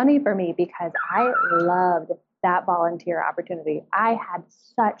it was funny for me because I loved that volunteer opportunity. I had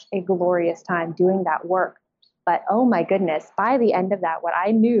such a glorious time doing that work. But oh my goodness, by the end of that, what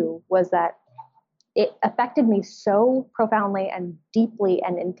I knew was that it affected me so profoundly and deeply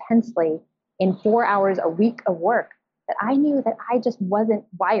and intensely in 4 hours a week of work that I knew that I just wasn't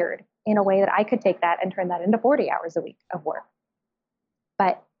wired in a way that I could take that and turn that into 40 hours a week of work.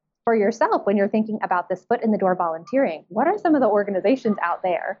 But for yourself, when you're thinking about this foot in the door volunteering, what are some of the organizations out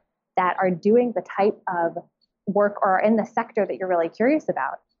there that are doing the type of work or in the sector that you're really curious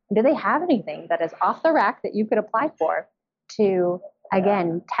about? Do they have anything that is off the rack that you could apply for to,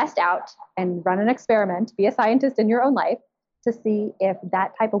 again, test out and run an experiment, be a scientist in your own life to see if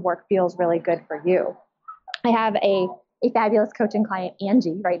that type of work feels really good for you? I have a fabulous coaching client,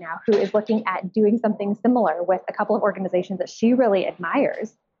 Angie, right now, who is looking at doing something similar with a couple of organizations that she really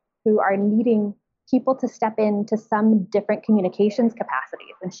admires, who are needing people to step into some different communications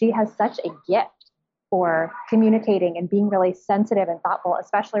capacities. And she has such a gift for communicating and being really sensitive and thoughtful,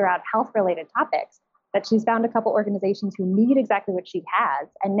 especially around health-related topics, that she's found a couple organizations who need exactly what she has.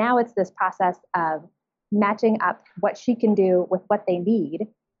 And now it's this process of matching up what she can do with what they need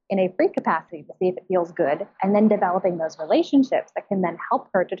in a free capacity to see if it feels good, and then developing those relationships that can then help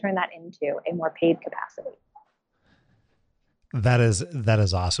her to turn that into a more paid capacity. That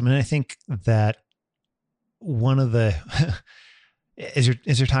is awesome. And I think that one of the, as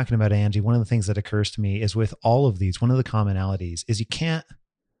you're talking about, Angie, one of the things that occurs to me is with all of these, one of the commonalities is you can't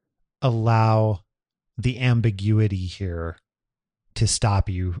allow the ambiguity here to stop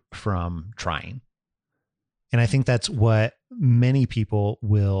you from trying. And I think that's what many people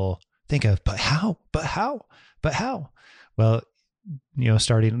will think of, but how? Well,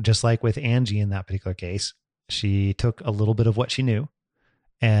 starting just like with Angie in that particular case, she took a little bit of what she knew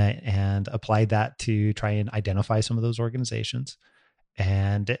and applied that to try and identify some of those organizations.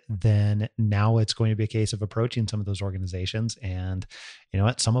 And then now it's going to be a case of approaching some of those organizations. And you know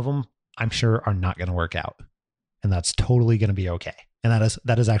what? Some of them I'm sure are not going to work out, and that's totally going to be okay. And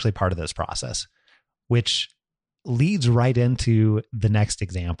that is actually part of this process, which leads right into the next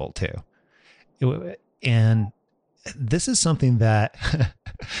example too. And this is something that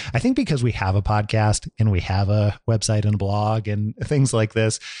I think because we have a podcast and we have a website and a blog and things like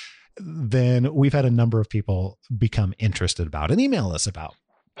this, then we've had a number of people become interested about and email us about.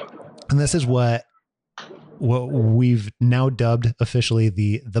 And this is what we've now dubbed officially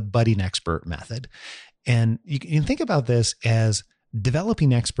the budding expert method. And you can think about this as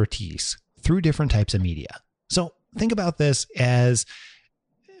developing expertise through different types of media. So think about this as,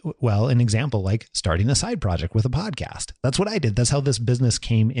 well, an example like starting a side project with a podcast. That's what I did. That's how this business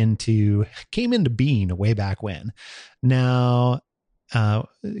came into being way back when. Now,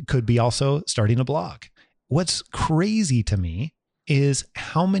 it could be also starting a blog. What's crazy to me is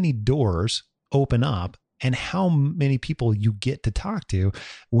how many doors open up and how many people you get to talk to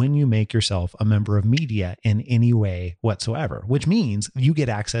when you make yourself a member of media in any way whatsoever, which means you get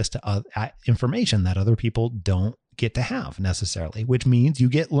access to information that other people don't get to have necessarily, which means you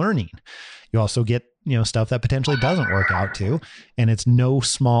get learning. You also get, stuff that potentially doesn't work out too. And it's no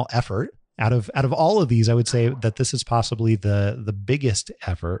small effort. Out of all of these, I would say that this is possibly the biggest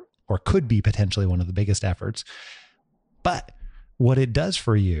effort, or could be potentially one of the biggest efforts. But what it does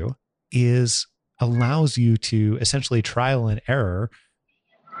for you is allows you to essentially trial and error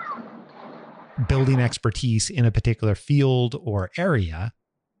building expertise in a particular field or area.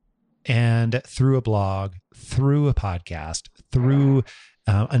 And through a blog, through a podcast, through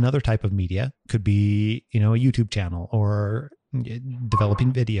another type of media, could be, a YouTube channel or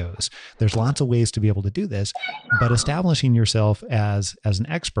developing videos. There's lots of ways to be able to do this, but establishing yourself as an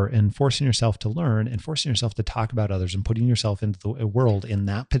expert and forcing yourself to learn and forcing yourself to talk about others and putting yourself into the world in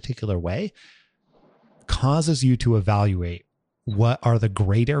that particular way causes you to evaluate what are the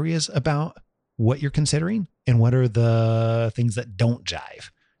great areas about what you're considering and what are the things that don't jive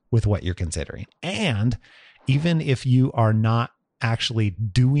with what you're considering. And even if you are not actually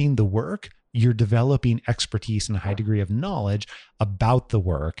doing the work, you're developing expertise and a high degree of knowledge about the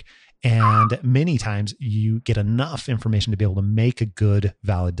work. And many times you get enough information to be able to make a good,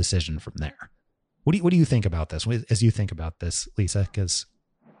 valid decision from there. What do you think about this as you think about this, Lisa? Because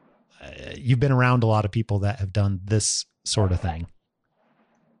you've been around a lot of people that have done this sort of thing.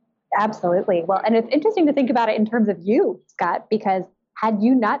 Absolutely. Well, and it's interesting to think about it in terms of you, Scott, because had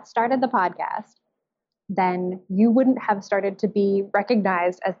you not started the podcast, then you wouldn't have started to be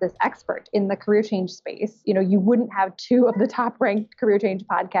recognized as this expert in the career change space. You know, you wouldn't have 2 of the top ranked career change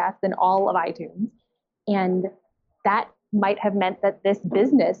podcasts in all of iTunes. And that might have meant that this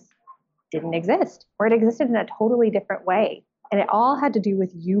business didn't exist, or it existed in a totally different way. And it all had to do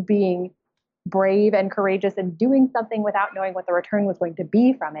with you being brave and courageous and doing something without knowing what the return was going to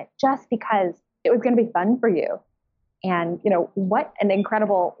be from it, just because it was going to be fun for you. And, you know, what an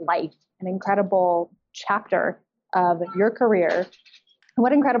incredible life, an incredible chapter of your career.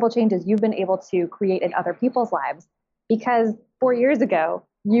 What incredible changes you've been able to create in other people's lives. Because 4 years ago,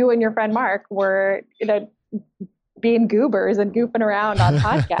 you and your friend Mark were, you know, being goobers and goofing around on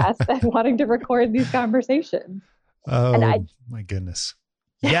podcasts and wanting to record these conversations. Oh, my goodness.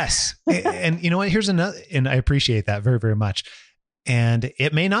 Yes. And you know what? Here's another, and I appreciate that very, very much. And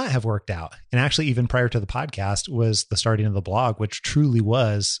it may not have worked out. And actually, even prior to the podcast was the starting of the blog, which truly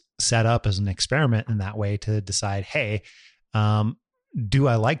was set up as an experiment in that way to decide, hey, do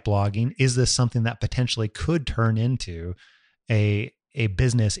I like blogging? Is this something that potentially could turn into a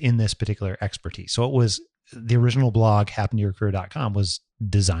business in this particular expertise? So it was the original blog, happentoyourcareer.com, was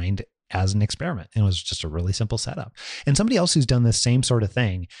designed as an experiment. And it was just a really simple setup. And somebody else who's done this same sort of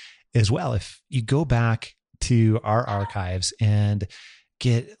thing as well, if you go back to our archives and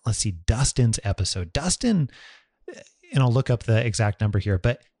get, let's see, Dustin's episode. Dustin, and I'll look up the exact number here,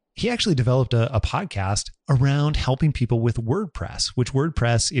 but he actually developed a podcast around helping people with WordPress, which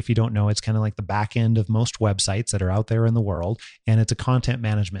WordPress, if you don't know, it's kind of like the back end of most websites that are out there in the world. And it's a content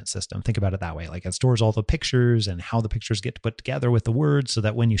management system. Think about it that way. Like it stores all the pictures and how the pictures get put together with the words so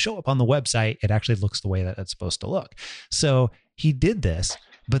that when you show up on the website, it actually looks the way that it's supposed to look. So he did this,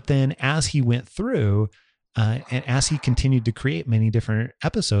 but then as he went through, and as he continued to create many different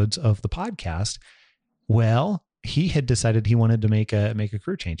episodes of the podcast, well, he had decided he wanted to make a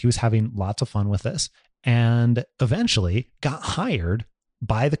career change. He was having lots of fun with this and eventually got hired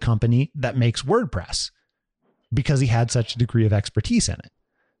by the company that makes WordPress because he had such a degree of expertise in it,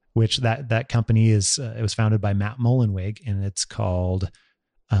 which that company is, it was founded by Matt Mullenweg, and it's called,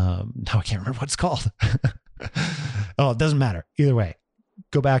 now I can't remember what it's called. Oh, it doesn't matter. Either way,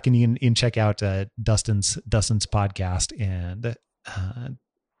 go back and you can check out Dustin's podcast, and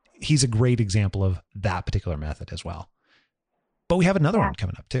he's a great example of that particular method as well. But we have another one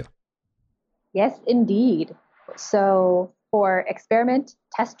coming up too. Yes, indeed. So for experiment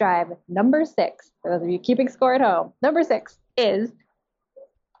test drive number 6, for those of you keeping score at home, number 6 is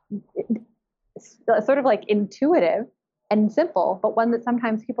sort of like intuitive and simple, but one that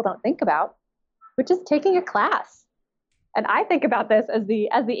sometimes people don't think about, which is taking a class. And I think about this as the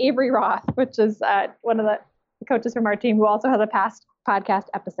Avery Roth, which is one of the coaches from our team who also has a past podcast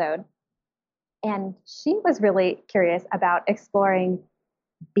episode. And she was really curious about exploring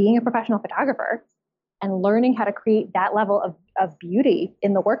being a professional photographer and learning how to create that level of beauty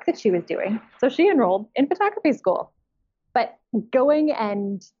in the work that she was doing. So she enrolled in photography school. But going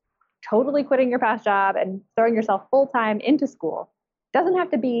and totally quitting your past job and throwing yourself full-time into school doesn't have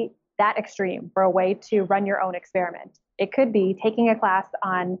to be that extreme for a way to run your own experiment. It could be taking a class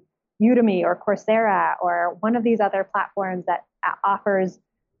on Udemy or Coursera or one of these other platforms that offers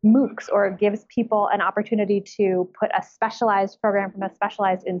MOOCs or gives people an opportunity to put a specialized program from a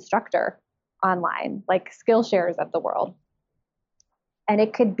specialized instructor online, like Skillshares of the world. And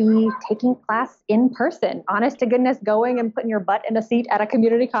it could be taking class in person, honest to goodness, going and putting your butt in a seat at a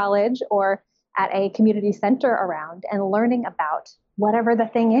community college or at a community center around and learning about whatever the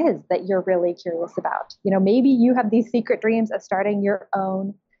thing is that you're really curious about. You know, maybe you have these secret dreams of starting your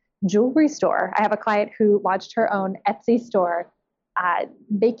own jewelry store. I have a client who launched her own Etsy store,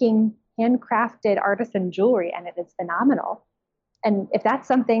 making handcrafted artisan jewelry, and it is phenomenal. And if that's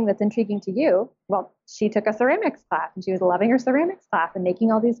something that's intriguing to you, well, she took a ceramics class and she was loving her ceramics class and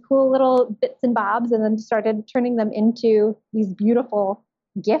making all these cool little bits and bobs and then started turning them into these beautiful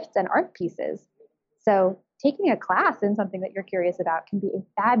gifts and art pieces. So taking a class in something that you're curious about can be a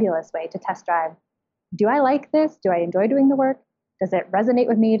fabulous way to test drive. Do I like this? Do I enjoy doing the work? Does it resonate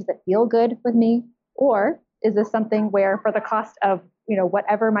with me? Does it feel good with me? Or is this something where for the cost of,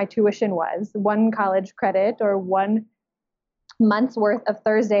 whatever my tuition was, one college credit or 1 month's worth of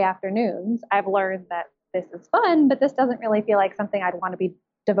Thursday afternoons, I've learned that this is fun, but this doesn't really feel like something I'd want to be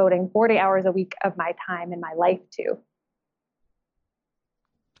devoting 40 hours a week of my time and my life to.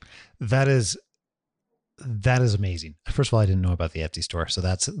 That is amazing. First of all, I didn't know about the Etsy store, so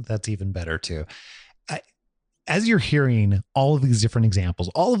that's even better too. As you're hearing all of these different examples,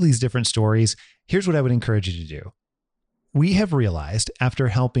 all of these different stories, here's what I would encourage you to do. We have realized after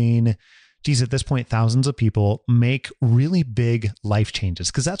helping, at this point, thousands of people make really big life changes,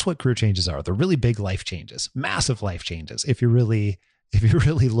 because that's what career changes are. They're really big life changes, massive life changes, if you really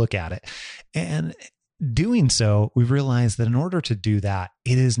look at it. And doing so, we've realized that in order to do that,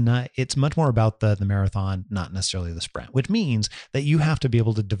 it's much more about the marathon, not necessarily the sprint, which means that you have to be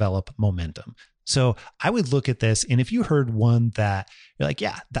able to develop momentum. So I would look at this, and if you heard one that you're like,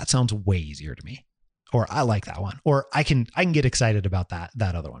 yeah, that sounds way easier to me, or I like that one, or I can get excited about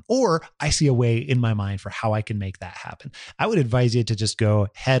that other one, or I see a way in my mind for how I can make that happen, I would advise you to just go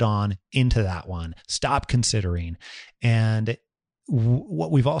head on into that one, stop considering. And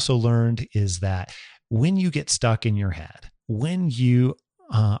what we've also learned is that when you get stuck in your head, when you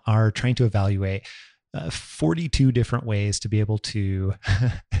are trying to evaluate 42 different ways to be able to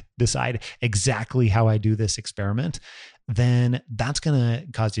decide exactly how I do this experiment, then that's going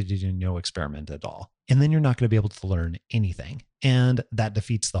to cause you to do no experiment at all. And then you're not going to be able to learn anything. And that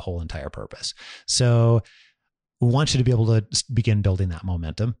defeats the whole entire purpose. So we want you to be able to begin building that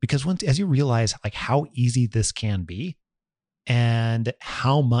momentum, because as you realize like how easy this can be and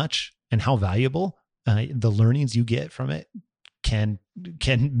how much and how valuable the learnings you get from it can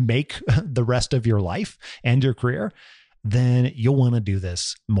make the rest of your life and your career, then you'll want to do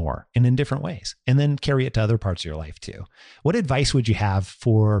this more and in different ways, and then carry it to other parts of your life too. What advice would you have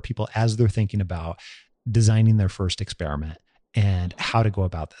for people as they're thinking about designing their first experiment and how to go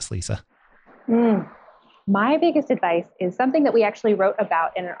about this, Lisa? My biggest advice is something that we actually wrote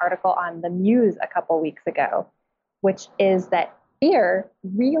about in an article on the Muse a couple weeks ago, which is that fear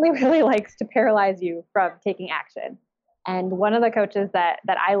really, really likes to paralyze you from taking action. And one of the coaches that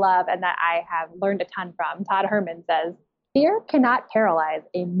I love and that I have learned a ton from, Todd Herman, says, fear cannot paralyze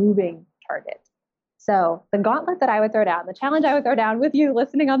a moving target. So the gauntlet that I would throw down, the challenge I would throw down with you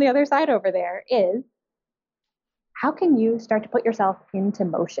listening on the other side over there is, how can you start to put yourself into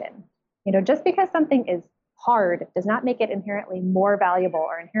motion? Just because something is hard does not make it inherently more valuable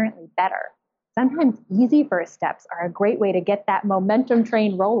or inherently better. Sometimes easy first steps are a great way to get that momentum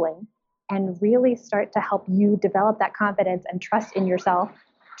train rolling and really start to help you develop that confidence and trust in yourself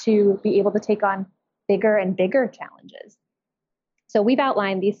to be able to take on bigger and bigger challenges. So we've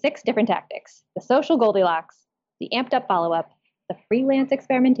outlined these 6 different tactics: the social Goldilocks, the amped up follow-up, the freelance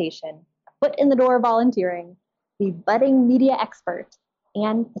experimentation, foot in the door volunteering, the budding media expert,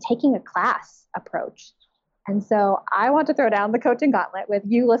 and the taking a class approach. And so I want to throw down the coaching gauntlet with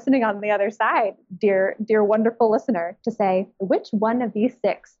you listening on the other side, dear wonderful listener, to say, which one of these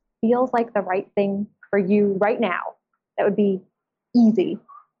 6 feels like the right thing for you right now that would be easy?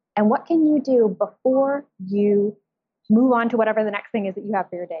 And what can you do before you move on to whatever the next thing is that you have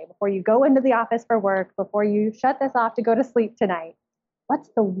for your day, before you go into the office for work, before you shut this off to go to sleep tonight? What's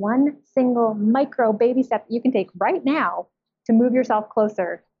the one single micro baby step that you can take right now to move yourself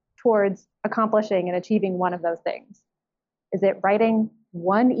closer towards accomplishing and achieving one of those things? Is it writing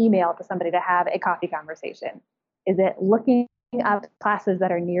one email to somebody to have a coffee conversation? Is it looking up classes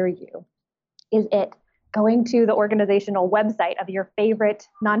that are near you? Is it going to the organizational website of your favorite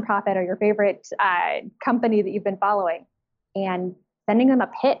nonprofit or your favorite company that you've been following and sending them a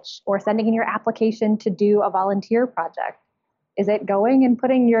pitch or sending in your application to do a volunteer project? Is it going and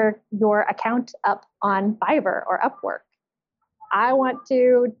putting your account up on Fiverr or Upwork? I want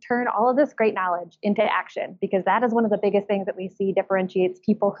to turn all of this great knowledge into action, because that is one of the biggest things that we see differentiates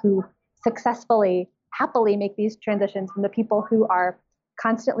people who successfully, happily make these transitions from the people who are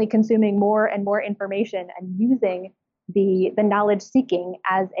constantly consuming more and more information and using the knowledge seeking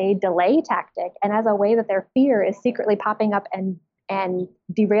as a delay tactic and as a way that their fear is secretly popping up and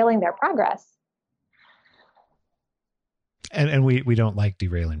derailing their progress. And we don't like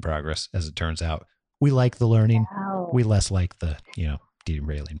derailing progress, as it turns out. We like the learning. Wow. We less like the,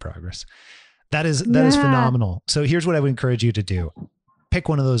 derailing progress. That is phenomenal. So here's what I would encourage you to do. Pick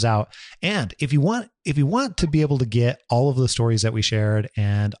one of those out. And if you want to be able to get all of the stories that we shared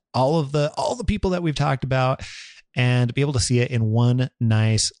and all the people that we've talked about and be able to see it in one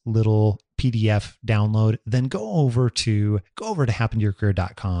nice little PDF download, then go over to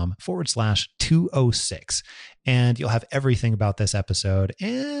happentoyourcareer.com/206. And you'll have everything about this episode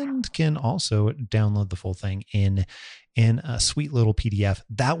and can also download the full thing in in a sweet little PDF.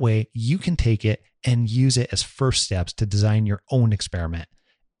 That way you can take it and use it as first steps to design your own experiment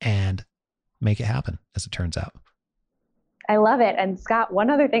and make it happen, as it turns out. I love it. And Scott, one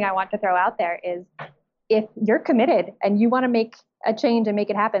other thing I want to throw out there is if you're committed and you want to make a change and make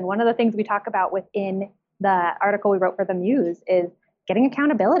it happen, one of the things we talk about within the article we wrote for the Muse is getting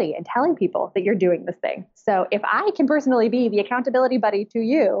accountability and telling people that you're doing this thing. So if I can personally be the accountability buddy to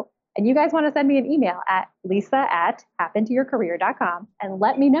you, and you guys want to send me an email at lisa@happentoyourcareer.com and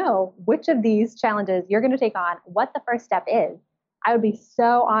let me know which of these challenges you're going to take on, what the first step is, I would be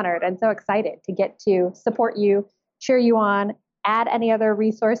so honored and so excited to get to support you, cheer you on, add any other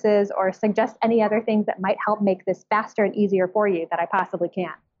resources, or suggest any other things that might help make this faster and easier for you that I possibly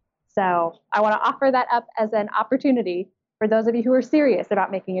can. So I want to offer that up as an opportunity for those of you who are serious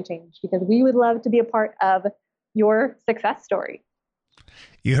about making a change, because we would love to be a part of your success story.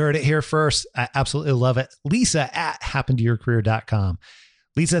 You heard it here first. I absolutely love it. Lisa@happentoyourcareer.com.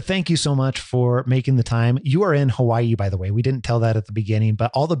 Lisa, thank you so much for making the time. You are in Hawaii, by the way. We didn't tell that at the beginning,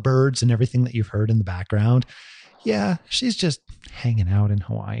 but all the birds and everything that you've heard in the background, yeah, she's just hanging out in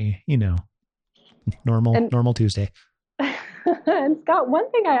Hawaii, you know, normal Tuesday. And Scott,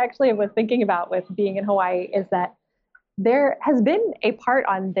 one thing I actually was thinking about with being in Hawaii is that there has been a part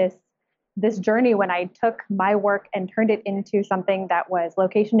on this journey when I took my work and turned it into something that was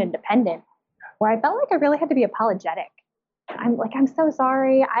location independent, where I felt like I really had to be apologetic. I'm so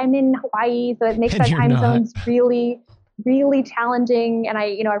sorry. I'm in Hawaii, so it makes our time zones really, really challenging. And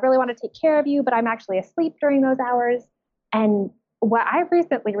I really want to take care of you, but I'm actually asleep during those hours. And what I've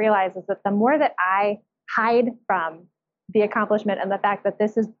recently realized is that the more that I hide from the accomplishment and the fact that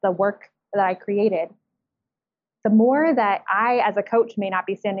this is the work that I created, the more that I, as a coach, may not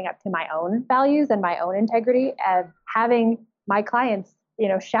be standing up to my own values and my own integrity of having my clients,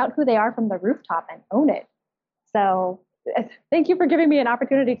 shout who they are from the rooftop and own it. So thank you for giving me an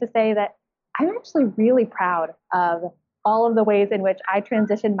opportunity to say that I'm actually really proud of all of the ways in which I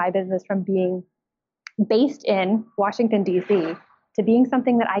transitioned my business from being based in Washington, D.C. to being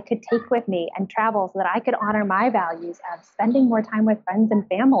something that I could take with me and travel so that I could honor my values of spending more time with friends and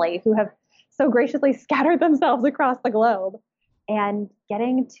family who have so graciously scattered themselves across the globe, and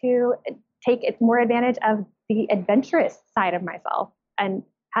getting to take more advantage of the adventurous side of myself. And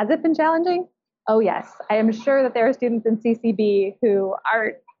has it been challenging? Oh, yes. I am sure that there are students in CCB who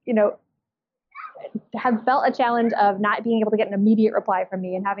are, have felt a challenge of not being able to get an immediate reply from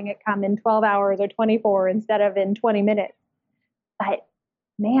me and having it come in 12 hours or 24 instead of in 20 minutes. But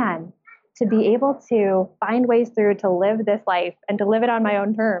man, to be able to find ways through to live this life and to live it on my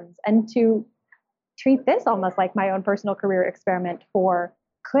own terms and to treat this almost like my own personal career experiment for,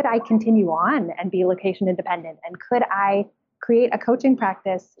 could I continue on and be location independent? And could I create a coaching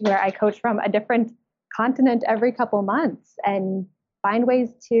practice where I coach from a different continent every couple months and find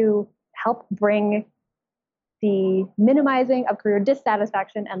ways to help bring the minimizing of career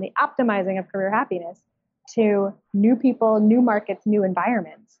dissatisfaction and the optimizing of career happiness to new people, new markets, new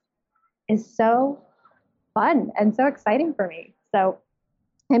environments is so fun and so exciting for me. So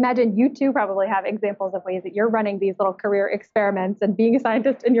I imagine you too probably have examples of ways that you're running these little career experiments and being a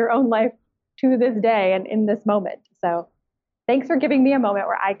scientist in your own life to this day and in this moment. So thanks for giving me a moment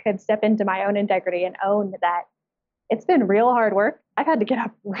where I could step into my own integrity and own that it's been real hard work. I've had to get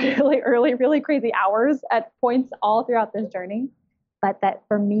up really early, really crazy hours at points all throughout this journey. But that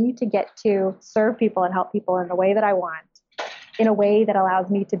for me to get to serve people and help people in the way that I want, in a way that allows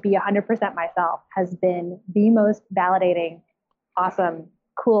me to be 100% myself, has been the most validating, awesome,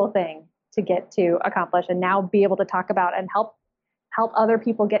 cool thing to get to accomplish and now be able to talk about and help other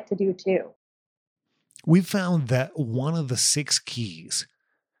people get to do too. We've found that one of the 6 keys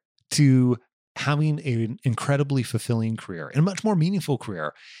to having an incredibly fulfilling career and a much more meaningful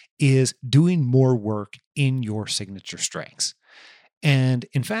career is doing more work in your signature strengths. And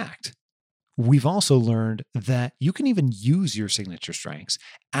in fact, we've also learned that you can even use your signature strengths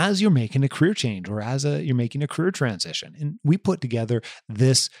as you're making a career change or as you're making a career transition. And we put together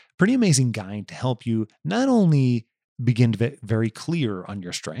this pretty amazing guide to help you not only begin to be very clear on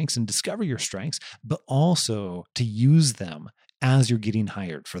your strengths and discover your strengths, but also to use them as you're getting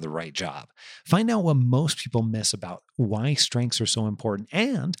hired for the right job. Find out what most people miss about why strengths are so important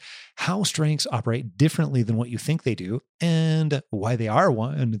and how strengths operate differently than what you think they do and why they are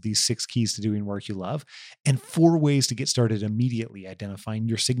one of these 6 keys to doing work you love, and 4 ways to get started immediately identifying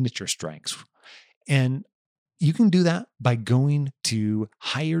your signature strengths. And you can do that by going to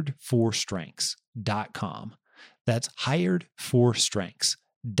hiredforstrengths.com. That's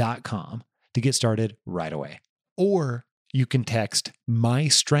hiredforstrengths.com to get started right away. Or you can text my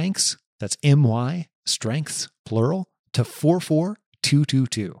strengths, that's MY, strengths, plural, to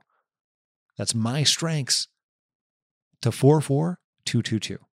 44222. That's My Strengths to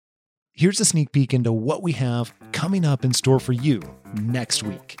 44222. Here's a sneak peek into what we have coming up in store for you next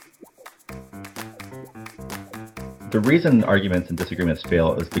week. The reason arguments and disagreements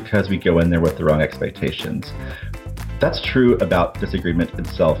fail is because we go in there with the wrong expectations. That's true about disagreement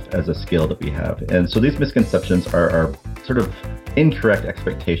itself as a skill that we have. And so these misconceptions are sort of incorrect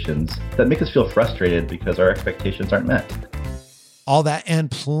expectations that make us feel frustrated because our expectations aren't met. All that and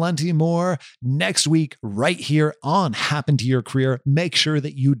plenty more next week right here on Happen to Your Career. Make sure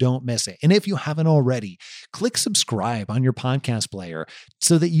that you don't miss it. And if you haven't already, click subscribe on your podcast player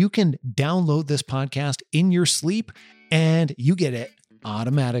so that you can download this podcast in your sleep and you get it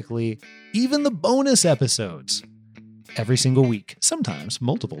automatically, even the bonus episodes every single week, sometimes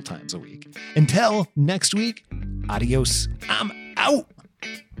multiple times a week. Until next week, adios. I'm out.